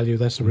appraised value.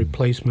 That's the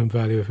replacement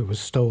value if it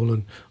was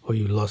stolen or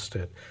you lost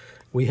it.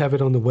 We have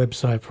it on the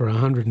website for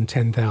 $110,000,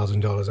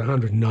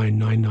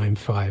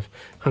 $109,995,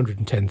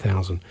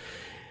 $110,000.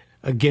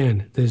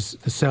 Again, there's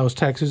the sales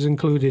taxes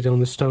included on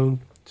the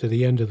stone to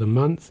the end of the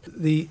month.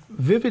 The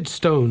Vivid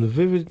stone, the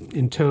Vivid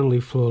Internally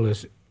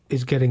Flawless,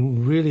 is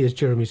getting really, as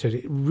Jeremy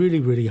said, really,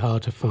 really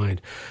hard to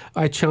find.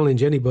 I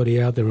challenge anybody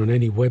out there on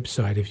any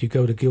website, if you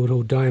go to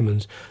Guildhall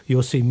Diamonds,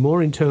 you'll see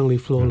more internally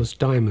flawless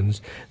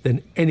diamonds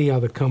than any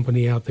other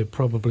company out there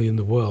probably in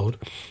the world.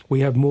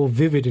 We have more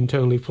Vivid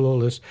Internally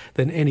Flawless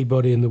than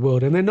anybody in the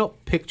world, and they're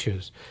not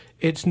pictures.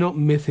 It's not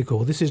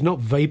mythical. This is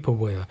not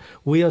vaporware.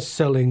 We are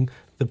selling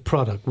the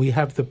product. We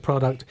have the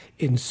product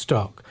in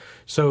stock.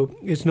 So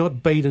it's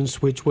not bait and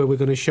switch where we're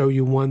going to show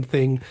you one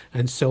thing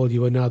and sell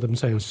you another and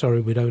say, I'm sorry,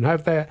 we don't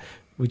have that.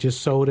 We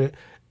just sold it.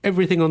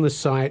 Everything on the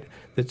site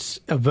that's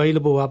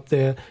available up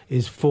there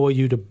is for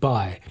you to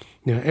buy.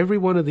 Now, every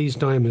one of these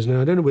diamonds,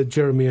 now I don't know whether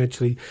Jeremy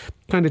actually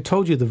kind of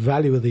told you the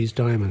value of these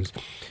diamonds.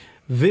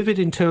 Vivid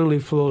Internally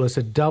Flawless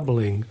are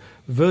doubling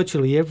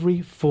virtually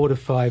every 4 to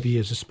 5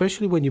 years,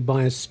 especially when you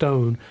buy a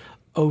stone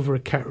over a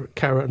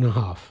carat and a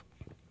half.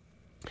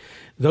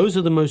 Those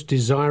are the most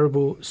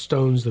desirable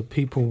stones that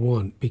people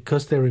want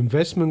because they're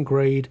investment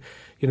grade.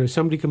 You know,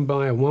 somebody can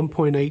buy a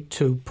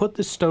 1.82, put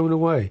the stone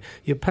away.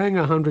 You're paying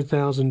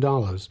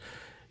 $100,000.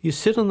 You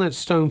sit on that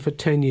stone for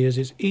 10 years,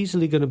 it's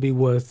easily going to be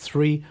worth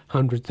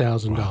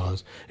 $300,000. Wow.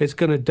 It's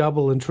going to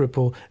double and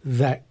triple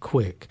that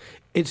quick.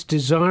 It's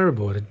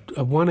desirable.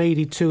 A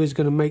 182 is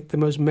going to make the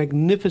most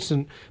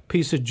magnificent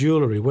piece of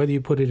jewelry, whether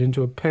you put it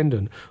into a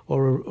pendant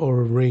or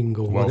a ring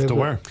or whatever. Wealth to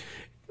wear.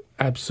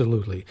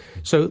 Absolutely.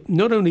 So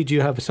not only do you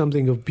have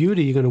something of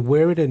beauty, you're going to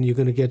wear it and you're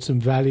going to get some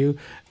value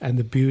and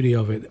the beauty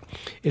of it.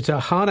 It's a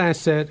hard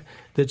asset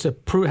that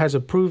has a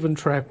proven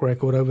track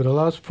record over the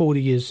last 40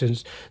 years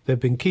since they've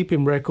been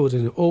keeping records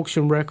in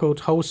auction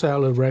records,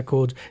 wholesaler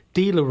records,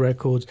 dealer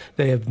records.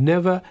 They have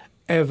never,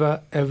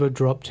 ever, ever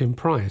dropped in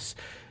price.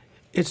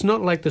 It's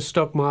not like the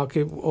stock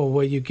market or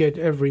where you get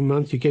every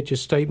month, you get your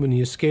statement and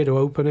you're scared to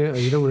open it or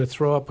you don't want to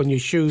throw up on your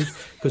shoes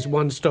because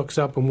one stock's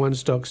up and one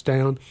stock's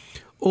down.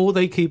 All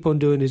they keep on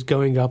doing is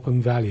going up in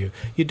value.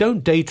 You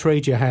don't day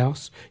trade your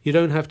house. You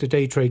don't have to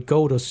day trade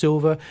gold or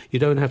silver. You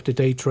don't have to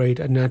day trade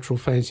a natural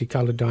fancy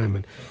colored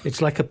diamond.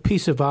 It's like a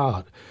piece of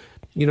art.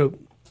 You know,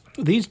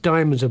 these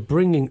diamonds are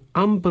bringing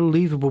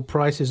unbelievable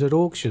prices at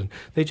auction.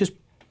 They just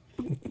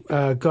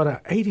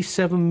got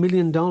 $87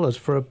 million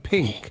for a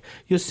pink.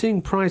 You're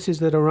seeing prices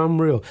that are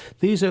unreal.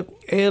 These are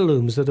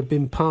heirlooms that have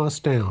been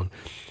passed down.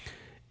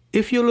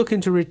 If you're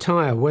looking to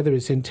retire, whether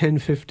it's in 10,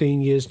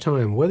 15 years'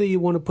 time, whether you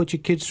want to put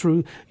your kids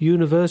through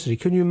university,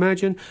 can you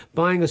imagine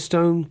buying a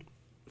stone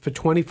for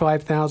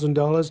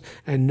 $25,000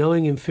 and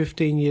knowing in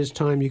 15 years'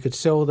 time you could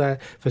sell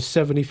that for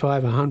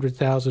 $75,000,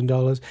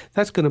 $100,000?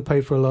 That's going to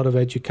pay for a lot of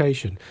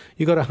education.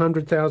 You got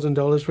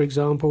 $100,000, for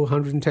example,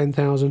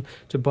 $110,000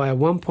 to buy a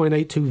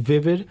 1.82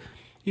 Vivid.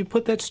 You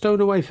put that stone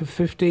away for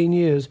 15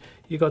 years,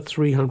 you got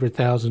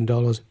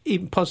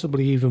 $300,000,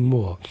 possibly even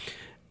more.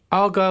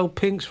 Argyle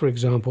Pinks, for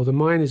example, the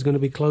mine is going to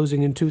be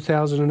closing in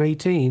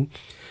 2018.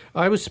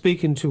 I was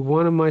speaking to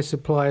one of my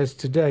suppliers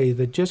today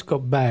that just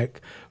got back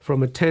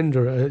from a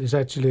tender. It's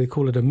actually, they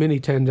call it a mini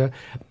tender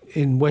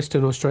in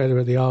Western Australia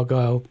at the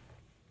Argyle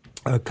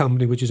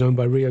company, which is owned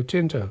by Rio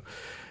Tinto.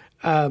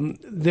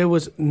 There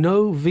was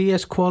no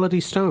VS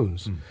quality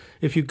stones.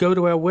 If you go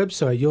to our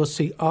website, you'll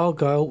see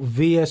Argyle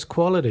VS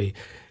quality.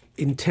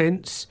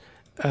 Intense,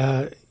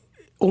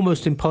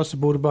 almost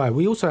impossible to buy.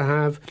 We also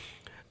have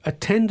a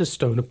tender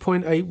stone, a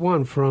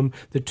 0.81 from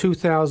the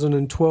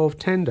 2012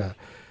 tender.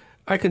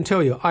 I can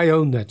tell you, I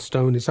own that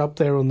stone. It's up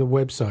there on the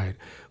website.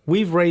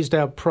 We've raised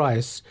our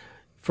price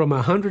from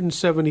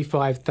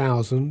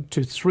 $175,000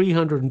 to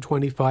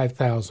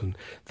 $325,000.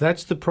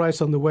 That's the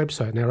price on the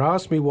website. Now,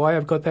 ask me why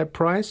I've got that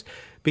price.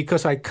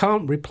 Because I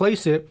can't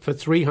replace it for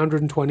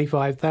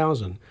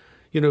 $325,000.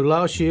 You know,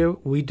 last year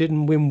we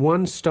didn't win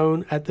one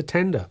stone at the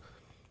tender.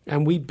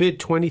 And we bid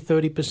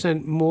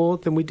 20-30% more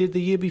than we did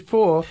the year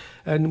before,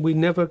 and we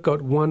never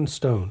got one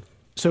stone.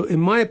 So in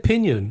my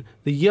opinion,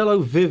 the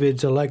yellow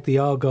Vivids are like the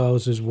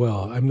Argyles as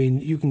well. I mean,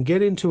 you can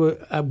get into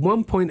a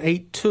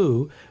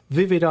 1.82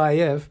 Vivid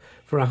IF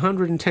for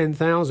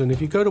 $110,000.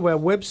 If you go to our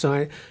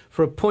website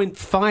for a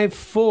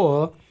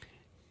 0.54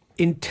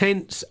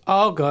 Intense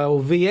Argyle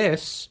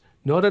VS,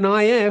 not an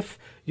IF,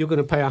 you're going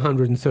to pay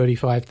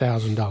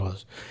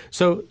 $135,000.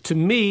 So to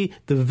me,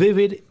 the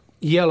Vivid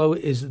yellow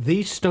is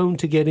the stone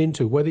to get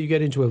into, whether you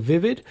get into a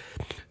Vivid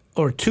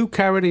or a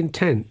 2-carat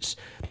Intense.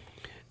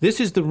 This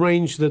is the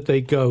range that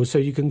they go, so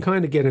you can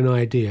kind of get an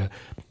idea.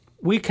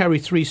 We carry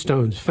 3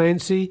 stones,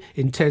 Fancy,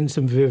 Intense,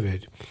 and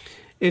Vivid.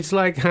 It's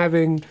like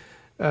having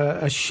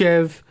a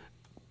Chev,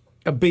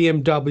 a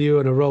BMW,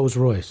 and a Rolls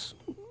Royce.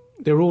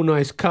 They're all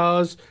nice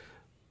cars,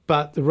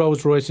 but the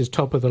Rolls Royce is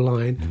top of the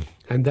line,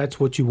 and that's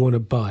what you want to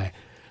buy.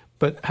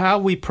 But how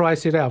we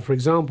price it out, for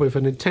example, if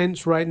an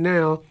Intense right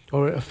now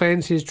or a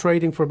Fancy is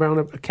trading for around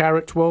a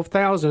carat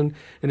 12,000,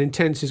 an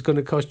Intense is going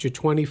to cost you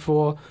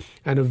 24,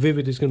 and a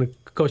Vivid is going to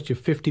cost you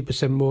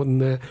 50% more than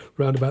that,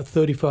 around about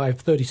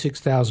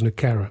 36,000 a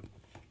carat.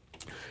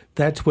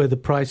 That's where the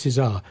prices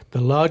are.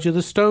 The larger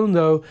the stone,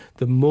 though,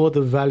 the more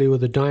the value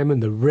of the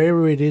diamond, the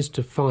rarer it is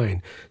to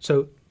find.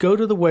 So go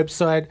to the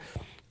website.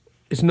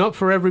 It's not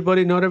for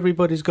everybody. Not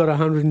everybody's got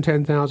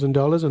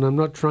 $110,000, and I'm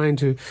not trying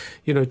to,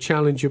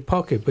 challenge your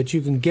pocket. But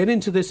you can get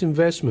into this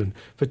investment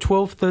for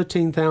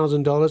 $12,000,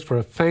 $13,000 for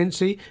a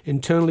fancy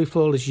internally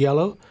flawless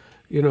yellow.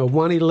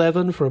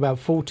 111 for about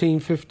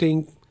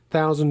 $14,000,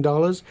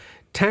 $15,000,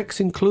 tax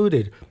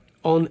included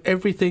on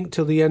everything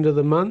till the end of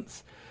the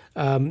month.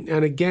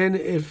 And again,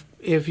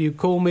 if you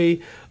call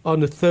me on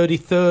the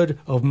 33rd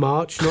of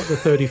March, not the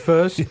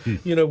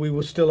 31st, we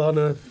were still on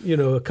a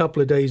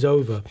couple of days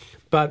over.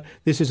 But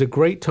this is a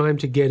great time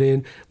to get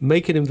in,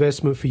 make an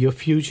investment for your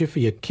future, for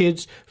your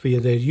kids, for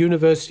their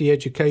university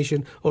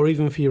education, or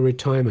even for your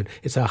retirement.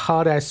 It's a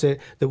hard asset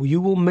that you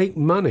will make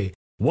money.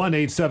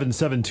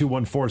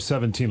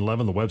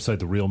 1-877-214-1711, the website,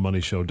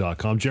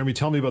 therealmoneyshow.com. Jeremy,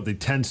 tell me about the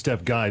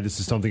 10-step guide. This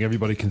is something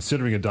everybody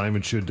considering a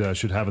diamond should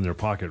have in their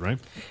pocket, right?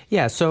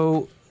 Yeah,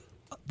 so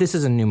this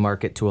is a new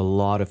market to a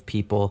lot of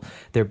people.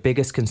 Their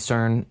biggest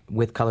concern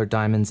with colored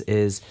diamonds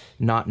is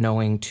not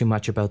knowing too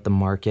much about the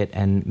market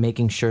and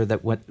making sure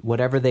that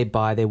whatever they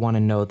buy, they want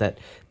to know that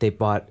they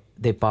bought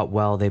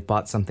well, they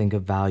bought something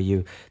of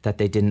value, that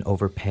they didn't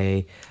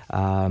overpay,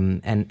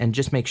 and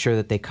just make sure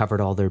that they covered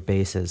all their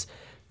bases.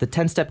 The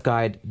 10-step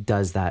guide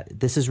does that.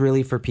 This is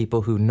really for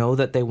people who know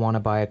that they want to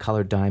buy a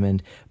colored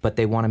diamond, but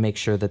they want to make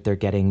sure that they're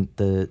getting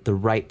the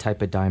right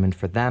type of diamond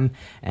for them,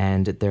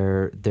 and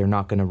they're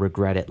not going to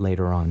regret it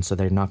later on, so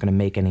they're not going to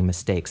make any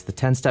mistakes. The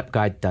 10-step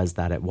guide does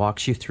that. It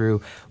walks you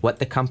through what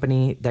the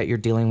company that you're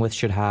dealing with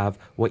should have,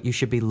 what you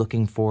should be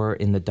looking for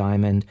in the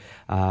diamond,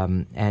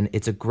 and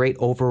it's a great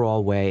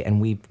overall way,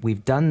 and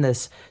we've done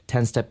this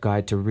 10-step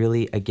guide to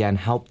really, again,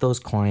 help those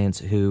clients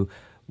who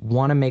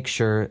want to make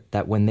sure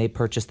that when they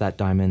purchase that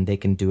diamond, they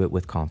can do it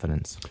with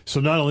confidence. So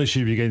not only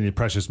should you be getting the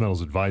Precious Metals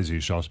Advisor, you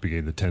should also be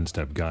getting the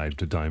 10-step guide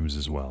to diamonds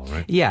as well,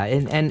 right? Yeah,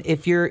 and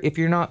if you're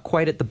not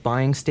quite at the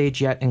buying stage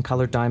yet in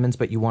colored diamonds,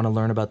 but you want to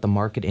learn about the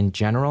market in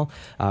general,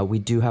 we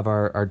do have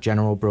our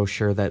general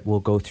brochure that will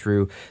go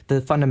through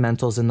the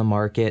fundamentals in the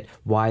market,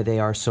 why they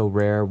are so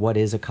rare, what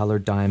is a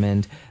colored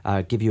diamond,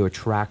 give you a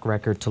track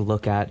record to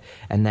look at,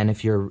 and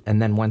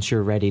then once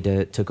you're ready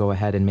to go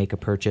ahead and make a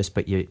purchase,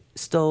 but you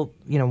still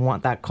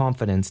want that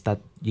confidence that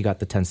you got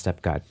the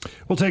 10-step guide.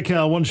 We'll take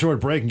one short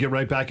break and get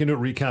right back into it.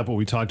 Recap what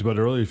we talked about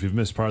earlier if you've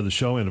missed part of the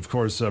show. And, of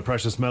course,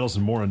 precious metals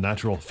and more on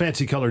natural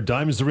fancy colored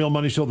diamonds. The Real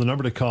Money Show, the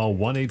number to call,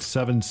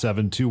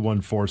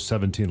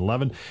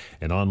 1-877-214-1711.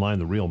 And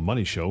online,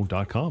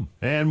 therealmoneyshow.com.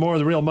 And more of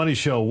The Real Money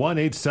Show,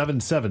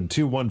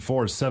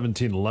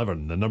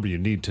 1-877-214-1711. The number you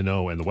need to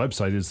know. And the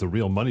website is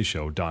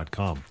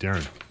therealmoneyshow.com.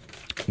 Darren.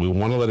 We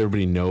want to let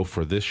everybody know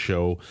for this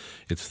show,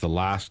 it's the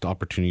last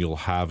opportunity you'll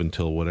have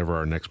until whatever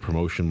our next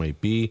promotion might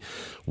be.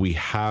 We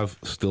have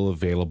still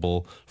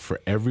available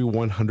for every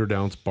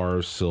 100-ounce bar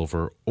of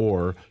silver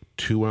or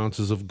 2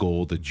 ounces of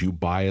gold that you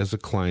buy as a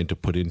client to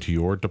put into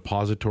your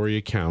depository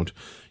account,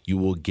 you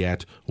will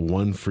get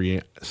one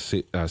free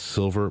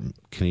silver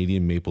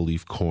Canadian Maple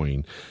Leaf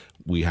coin.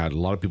 We had a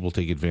lot of people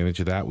take advantage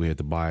of that. We had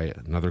to buy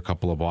another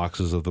couple of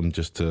boxes of them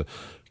just to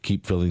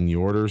keep filling the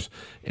orders,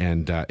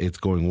 and it's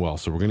going well.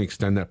 So we're going to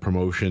extend that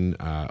promotion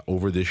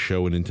over this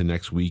show and into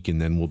next week, and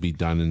then we'll be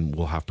done and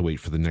we'll have to wait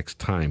for the next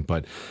time.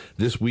 But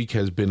this week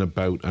has been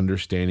about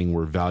understanding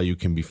where value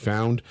can be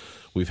found.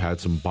 We've had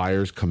some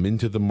buyers come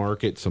into the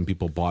market. Some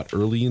people bought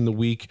early in the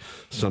week.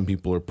 Some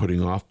people are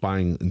putting off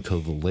buying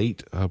until the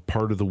late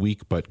part of the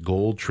week, but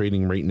gold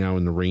trading right now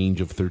in the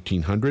range of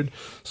 1,300.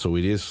 So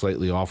it is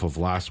slightly off of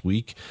last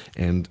week,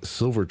 and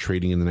silver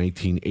trading in the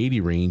 1980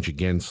 range,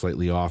 again,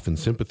 slightly off in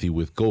sympathy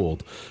with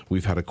gold.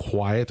 We've had a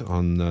quiet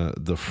on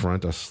the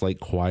front, a slight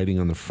quieting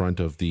on the front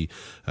of the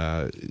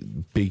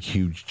big,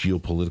 huge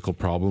geopolitical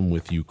problem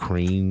with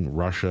Ukraine,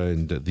 Russia,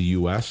 and the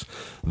U.S.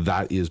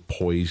 That is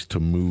poised to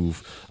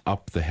move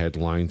up the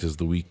headlines as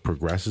the week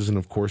progresses. And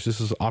of course, this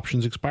is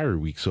options expiry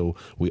week, so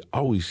we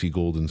always see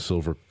gold and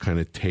silver kind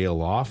of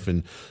tail off,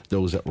 and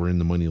those that were in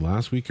the money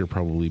last week are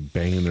probably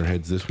banging their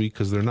heads this week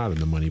because they're not in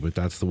the money. But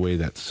that's the way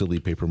that silly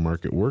paper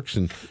market works,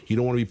 and you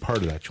don't want to be part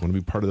of that. You want to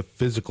be part of the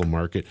physical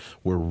market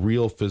where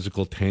real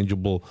physical,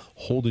 tangible,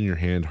 hold in your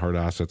hand hard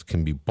assets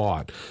can be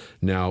bought.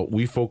 Now,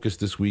 we focused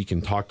this week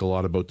and talked a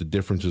lot about the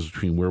differences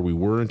between where we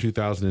were in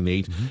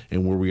 2008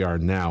 and where we are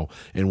now.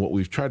 And what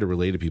we've tried to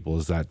relay to people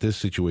is that this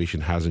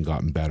situation hasn't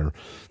gotten better.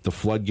 The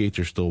floodgates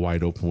are still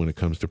wide open when it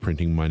comes to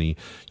printing money.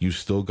 You've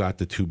still got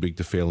the too big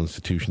to fail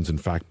institutions, in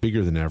fact,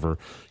 bigger than ever.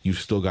 You've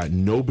still got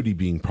nobody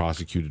being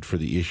prosecuted for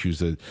the issues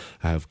that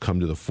have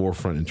come to the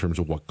forefront in terms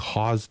of what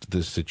caused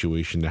this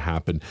situation to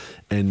happen.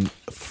 And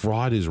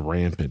fraud is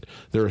rampant.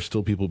 There are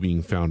still people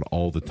being found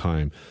all the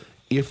time.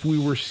 if we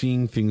were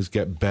seeing things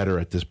get better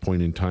at this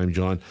point in time,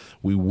 John,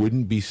 we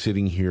wouldn't be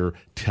sitting here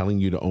telling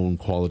you to own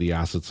quality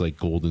assets like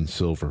gold and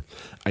silver.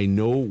 I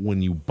know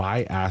when you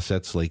buy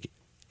assets like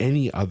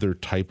any other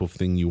type of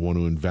thing you want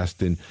to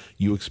invest in,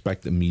 you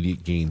expect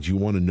immediate gains. You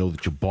want to know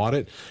that you bought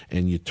it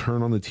and you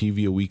turn on the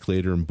TV a week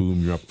later and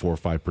boom, you're up 4 or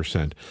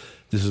 5%.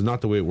 This is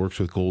not the way it works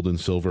with gold and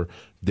silver.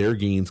 Their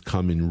gains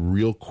come in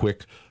real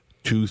quick,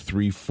 2,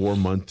 3, 4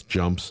 month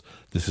jumps.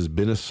 This has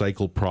been a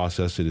cycle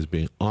process. It has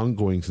been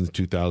ongoing since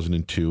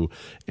 2002.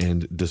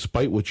 And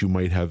despite what you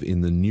might have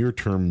in the near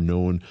term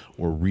known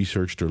or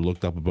researched or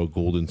looked up about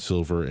gold and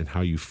silver and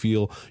how you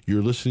feel,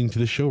 you're listening to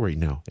the show right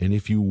now. And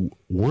if you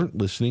weren't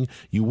listening,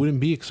 you wouldn't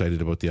be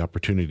excited about the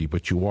opportunity,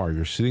 but you are.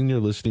 You're sitting there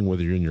listening,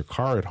 whether you're in your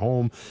car at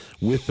home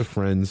with the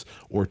friends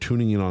or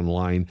tuning in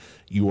online.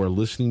 You are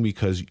listening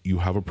because you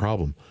have a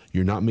problem.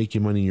 You're not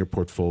making money in your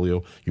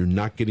portfolio. You're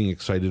not getting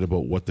excited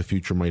about what the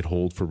future might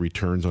hold for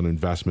returns on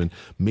investment.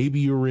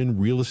 Maybe you're in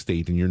real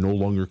estate and you're no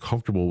longer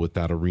comfortable with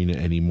that arena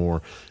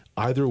anymore.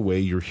 Either way,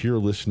 you're here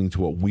listening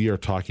to what we are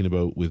talking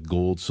about with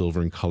gold,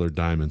 silver, and colored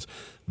diamonds.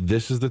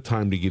 This is the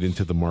time to get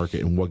into the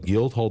market. And what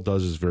Guildhall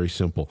does is very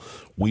simple.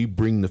 We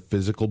bring the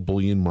physical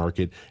bullion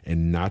market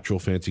and natural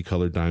fancy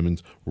colored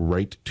diamonds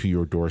right to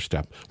your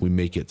doorstep. We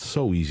make it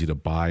so easy to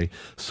buy,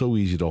 so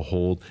easy to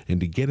hold, and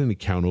to get an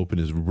account open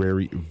is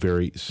very,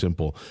 very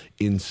simple.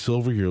 In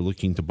silver, you're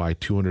looking to buy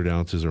 200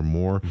 ounces or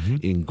more. Mm-hmm.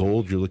 In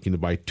gold, you're looking to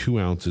buy 2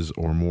 ounces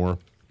or more.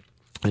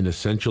 And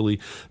essentially,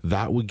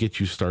 that would get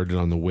you started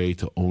on the way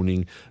to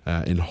owning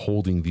and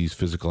holding these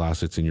physical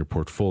assets in your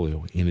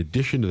portfolio. In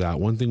addition to that,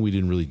 one thing we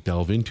didn't really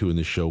delve into in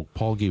the show,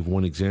 Paul gave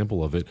one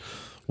example of it,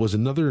 was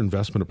another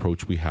investment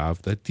approach we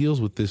have that deals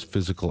with this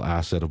physical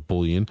asset of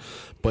bullion,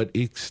 but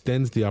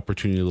extends the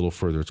opportunity a little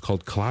further. It's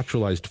called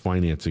collateralized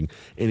financing,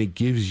 and it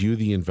gives you,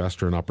 the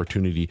investor, an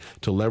opportunity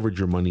to leverage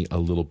your money a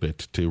little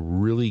bit, to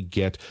really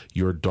get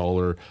your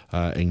dollar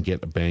and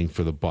get a bang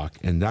for the buck.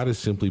 And that is,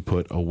 simply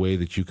put, a way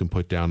that you can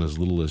put down as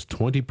little as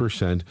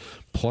 20%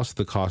 plus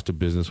the cost of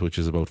business, which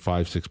is about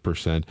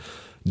 5-6%.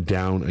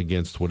 Down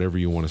against whatever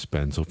you want to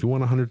spend. So if you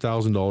want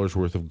 $100,000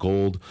 worth of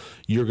gold,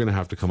 you're going to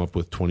have to come up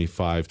with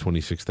 $25,000,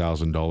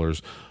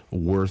 $26,000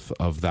 worth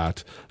of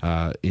that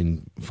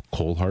in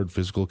cold hard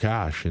physical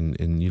cash.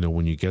 And you know,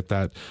 when you get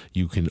that,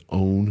 you can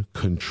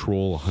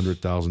control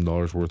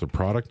 $100,000 worth of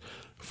product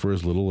for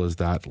as little as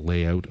that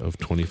layout of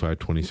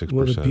 25-26%.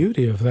 Well, the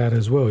beauty of that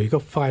as well, you've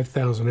got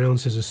 5,000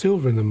 ounces of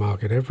silver in the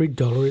market. Every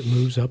dollar it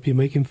moves up, you're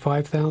making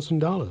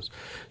 $5,000.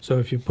 So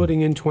if you're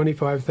putting in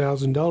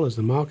 $25,000,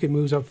 the market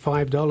moves up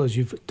 $5,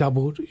 you've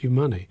doubled your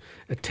money.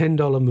 A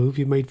 $10 move,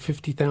 you've made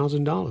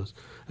 $50,000.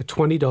 A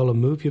 $20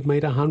 move, you've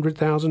made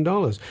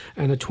 $100,000.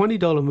 And a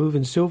 $20 move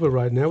in silver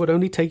right now would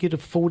only take you to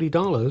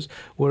 $40,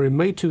 where in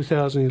May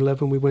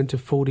 2011 we went to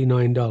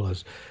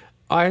 $49.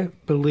 I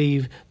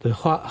believe the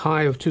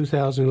high of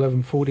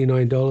 2011,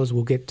 $49,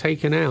 will get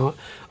taken out.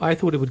 I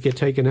thought it would get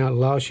taken out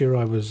last year.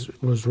 I was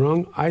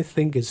wrong. I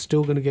think it's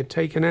still going to get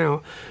taken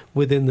out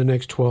within the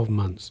next 12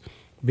 months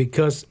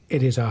because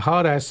it is a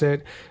hard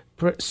asset.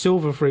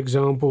 Silver, for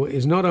example,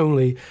 is not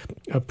only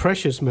a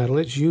precious metal,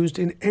 it's used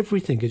in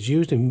everything. It's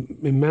used in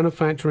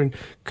manufacturing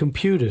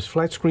computers,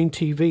 flat screen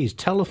TVs,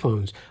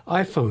 telephones,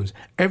 iPhones.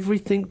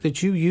 Everything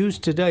that you use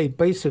today,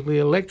 basically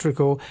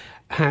electrical,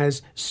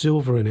 has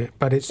silver in it,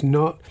 but it's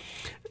not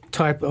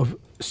type of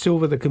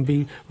silver that can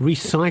be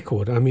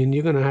recycled. I mean,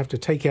 you're going to have to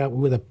take out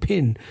with a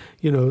pin,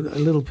 a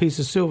little piece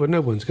of silver.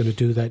 No one's going to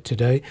do that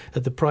today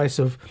at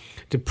the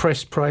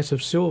depressed price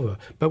of silver.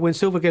 But when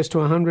silver gets to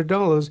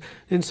 $100,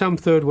 in some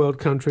third world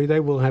country, they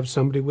will have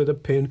somebody with a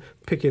pin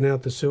picking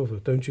out the silver,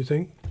 don't you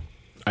think?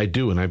 I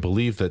do, and I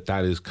believe that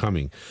is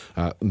coming.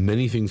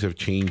 Many things have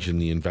changed in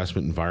the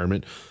investment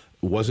environment.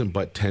 It wasn't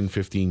but 10,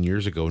 15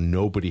 years ago,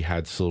 nobody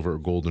had silver or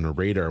gold on a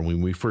radar. And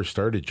when we first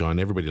started, John,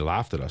 everybody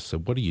laughed at us,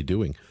 said, what are you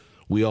doing?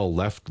 We all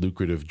left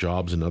lucrative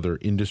jobs and other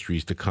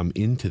industries to come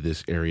into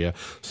this area,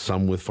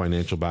 some with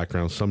financial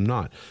backgrounds, some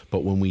not.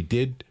 But when we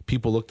did,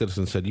 people looked at us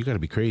and said, you got to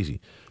be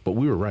crazy. But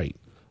we were right.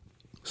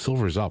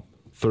 Silver's up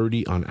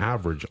 30 on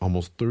average,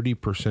 almost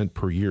 30%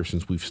 per year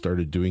since we've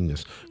started doing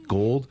this.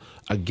 Gold,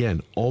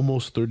 again,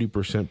 almost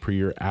 30% per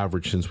year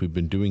average since we've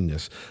been doing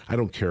this. I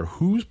don't care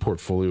whose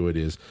portfolio it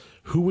is,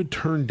 who would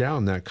turn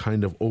down that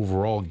kind of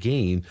overall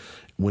gain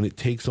when it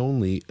takes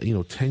only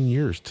 10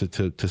 years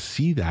to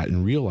see that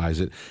and realize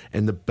it,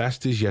 and the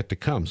best is yet to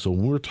come. So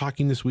when we're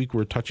talking this week,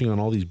 we're touching on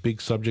all these big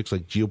subjects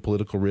like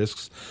geopolitical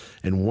risks,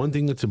 and one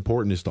thing that's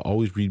important is to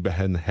always read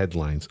behind the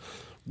headlines.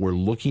 We're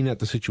looking at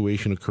the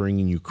situation occurring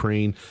in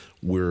Ukraine.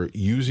 We're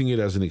using it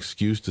as an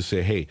excuse to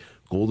say, hey,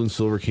 gold and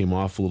silver came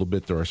off a little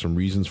bit. There are some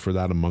reasons for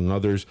that, among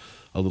others.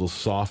 A little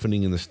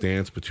softening in the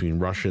stance between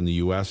Russia and the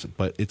U.S.,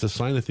 but it's a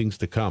sign of things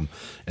to come.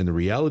 And the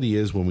reality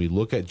is, when we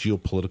look at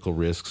geopolitical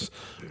risks,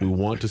 we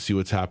want to see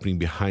what's happening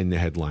behind the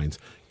headlines.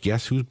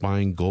 Guess who's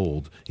buying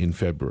gold in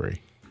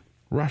February?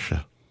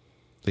 Russia.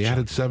 They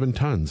added 7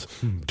 tons.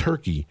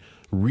 Turkey.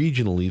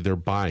 regionally they're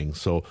buying.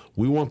 So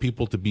we want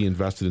people to be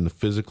invested in the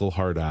physical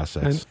hard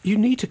assets. And you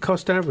need to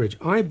cost average.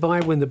 I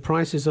buy when the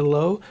prices are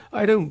low.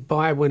 I don't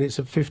buy when it's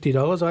at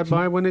 $50. I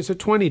buy when it's at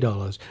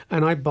 $20.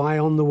 And I buy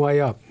on the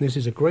way up. This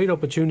is a great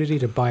opportunity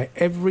to buy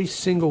every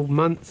single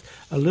month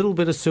a little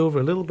bit of silver,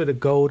 a little bit of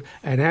gold,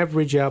 and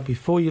average out.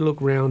 Before you look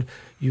round,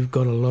 you've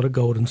got a lot of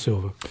gold and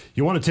silver.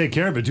 You want to take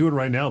care of it, do it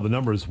right now. The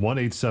number is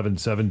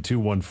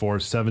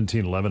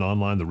 1-877-214-1711,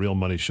 online,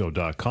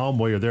 therealmoneyshow.com.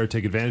 While you're there,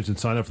 take advantage and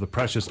sign up for the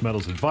Precious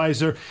Metals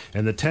Advisor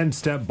and the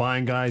 10-step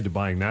buying guide to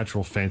buying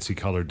natural fancy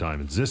colored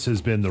diamonds. This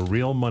has been The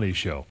Real Money Show.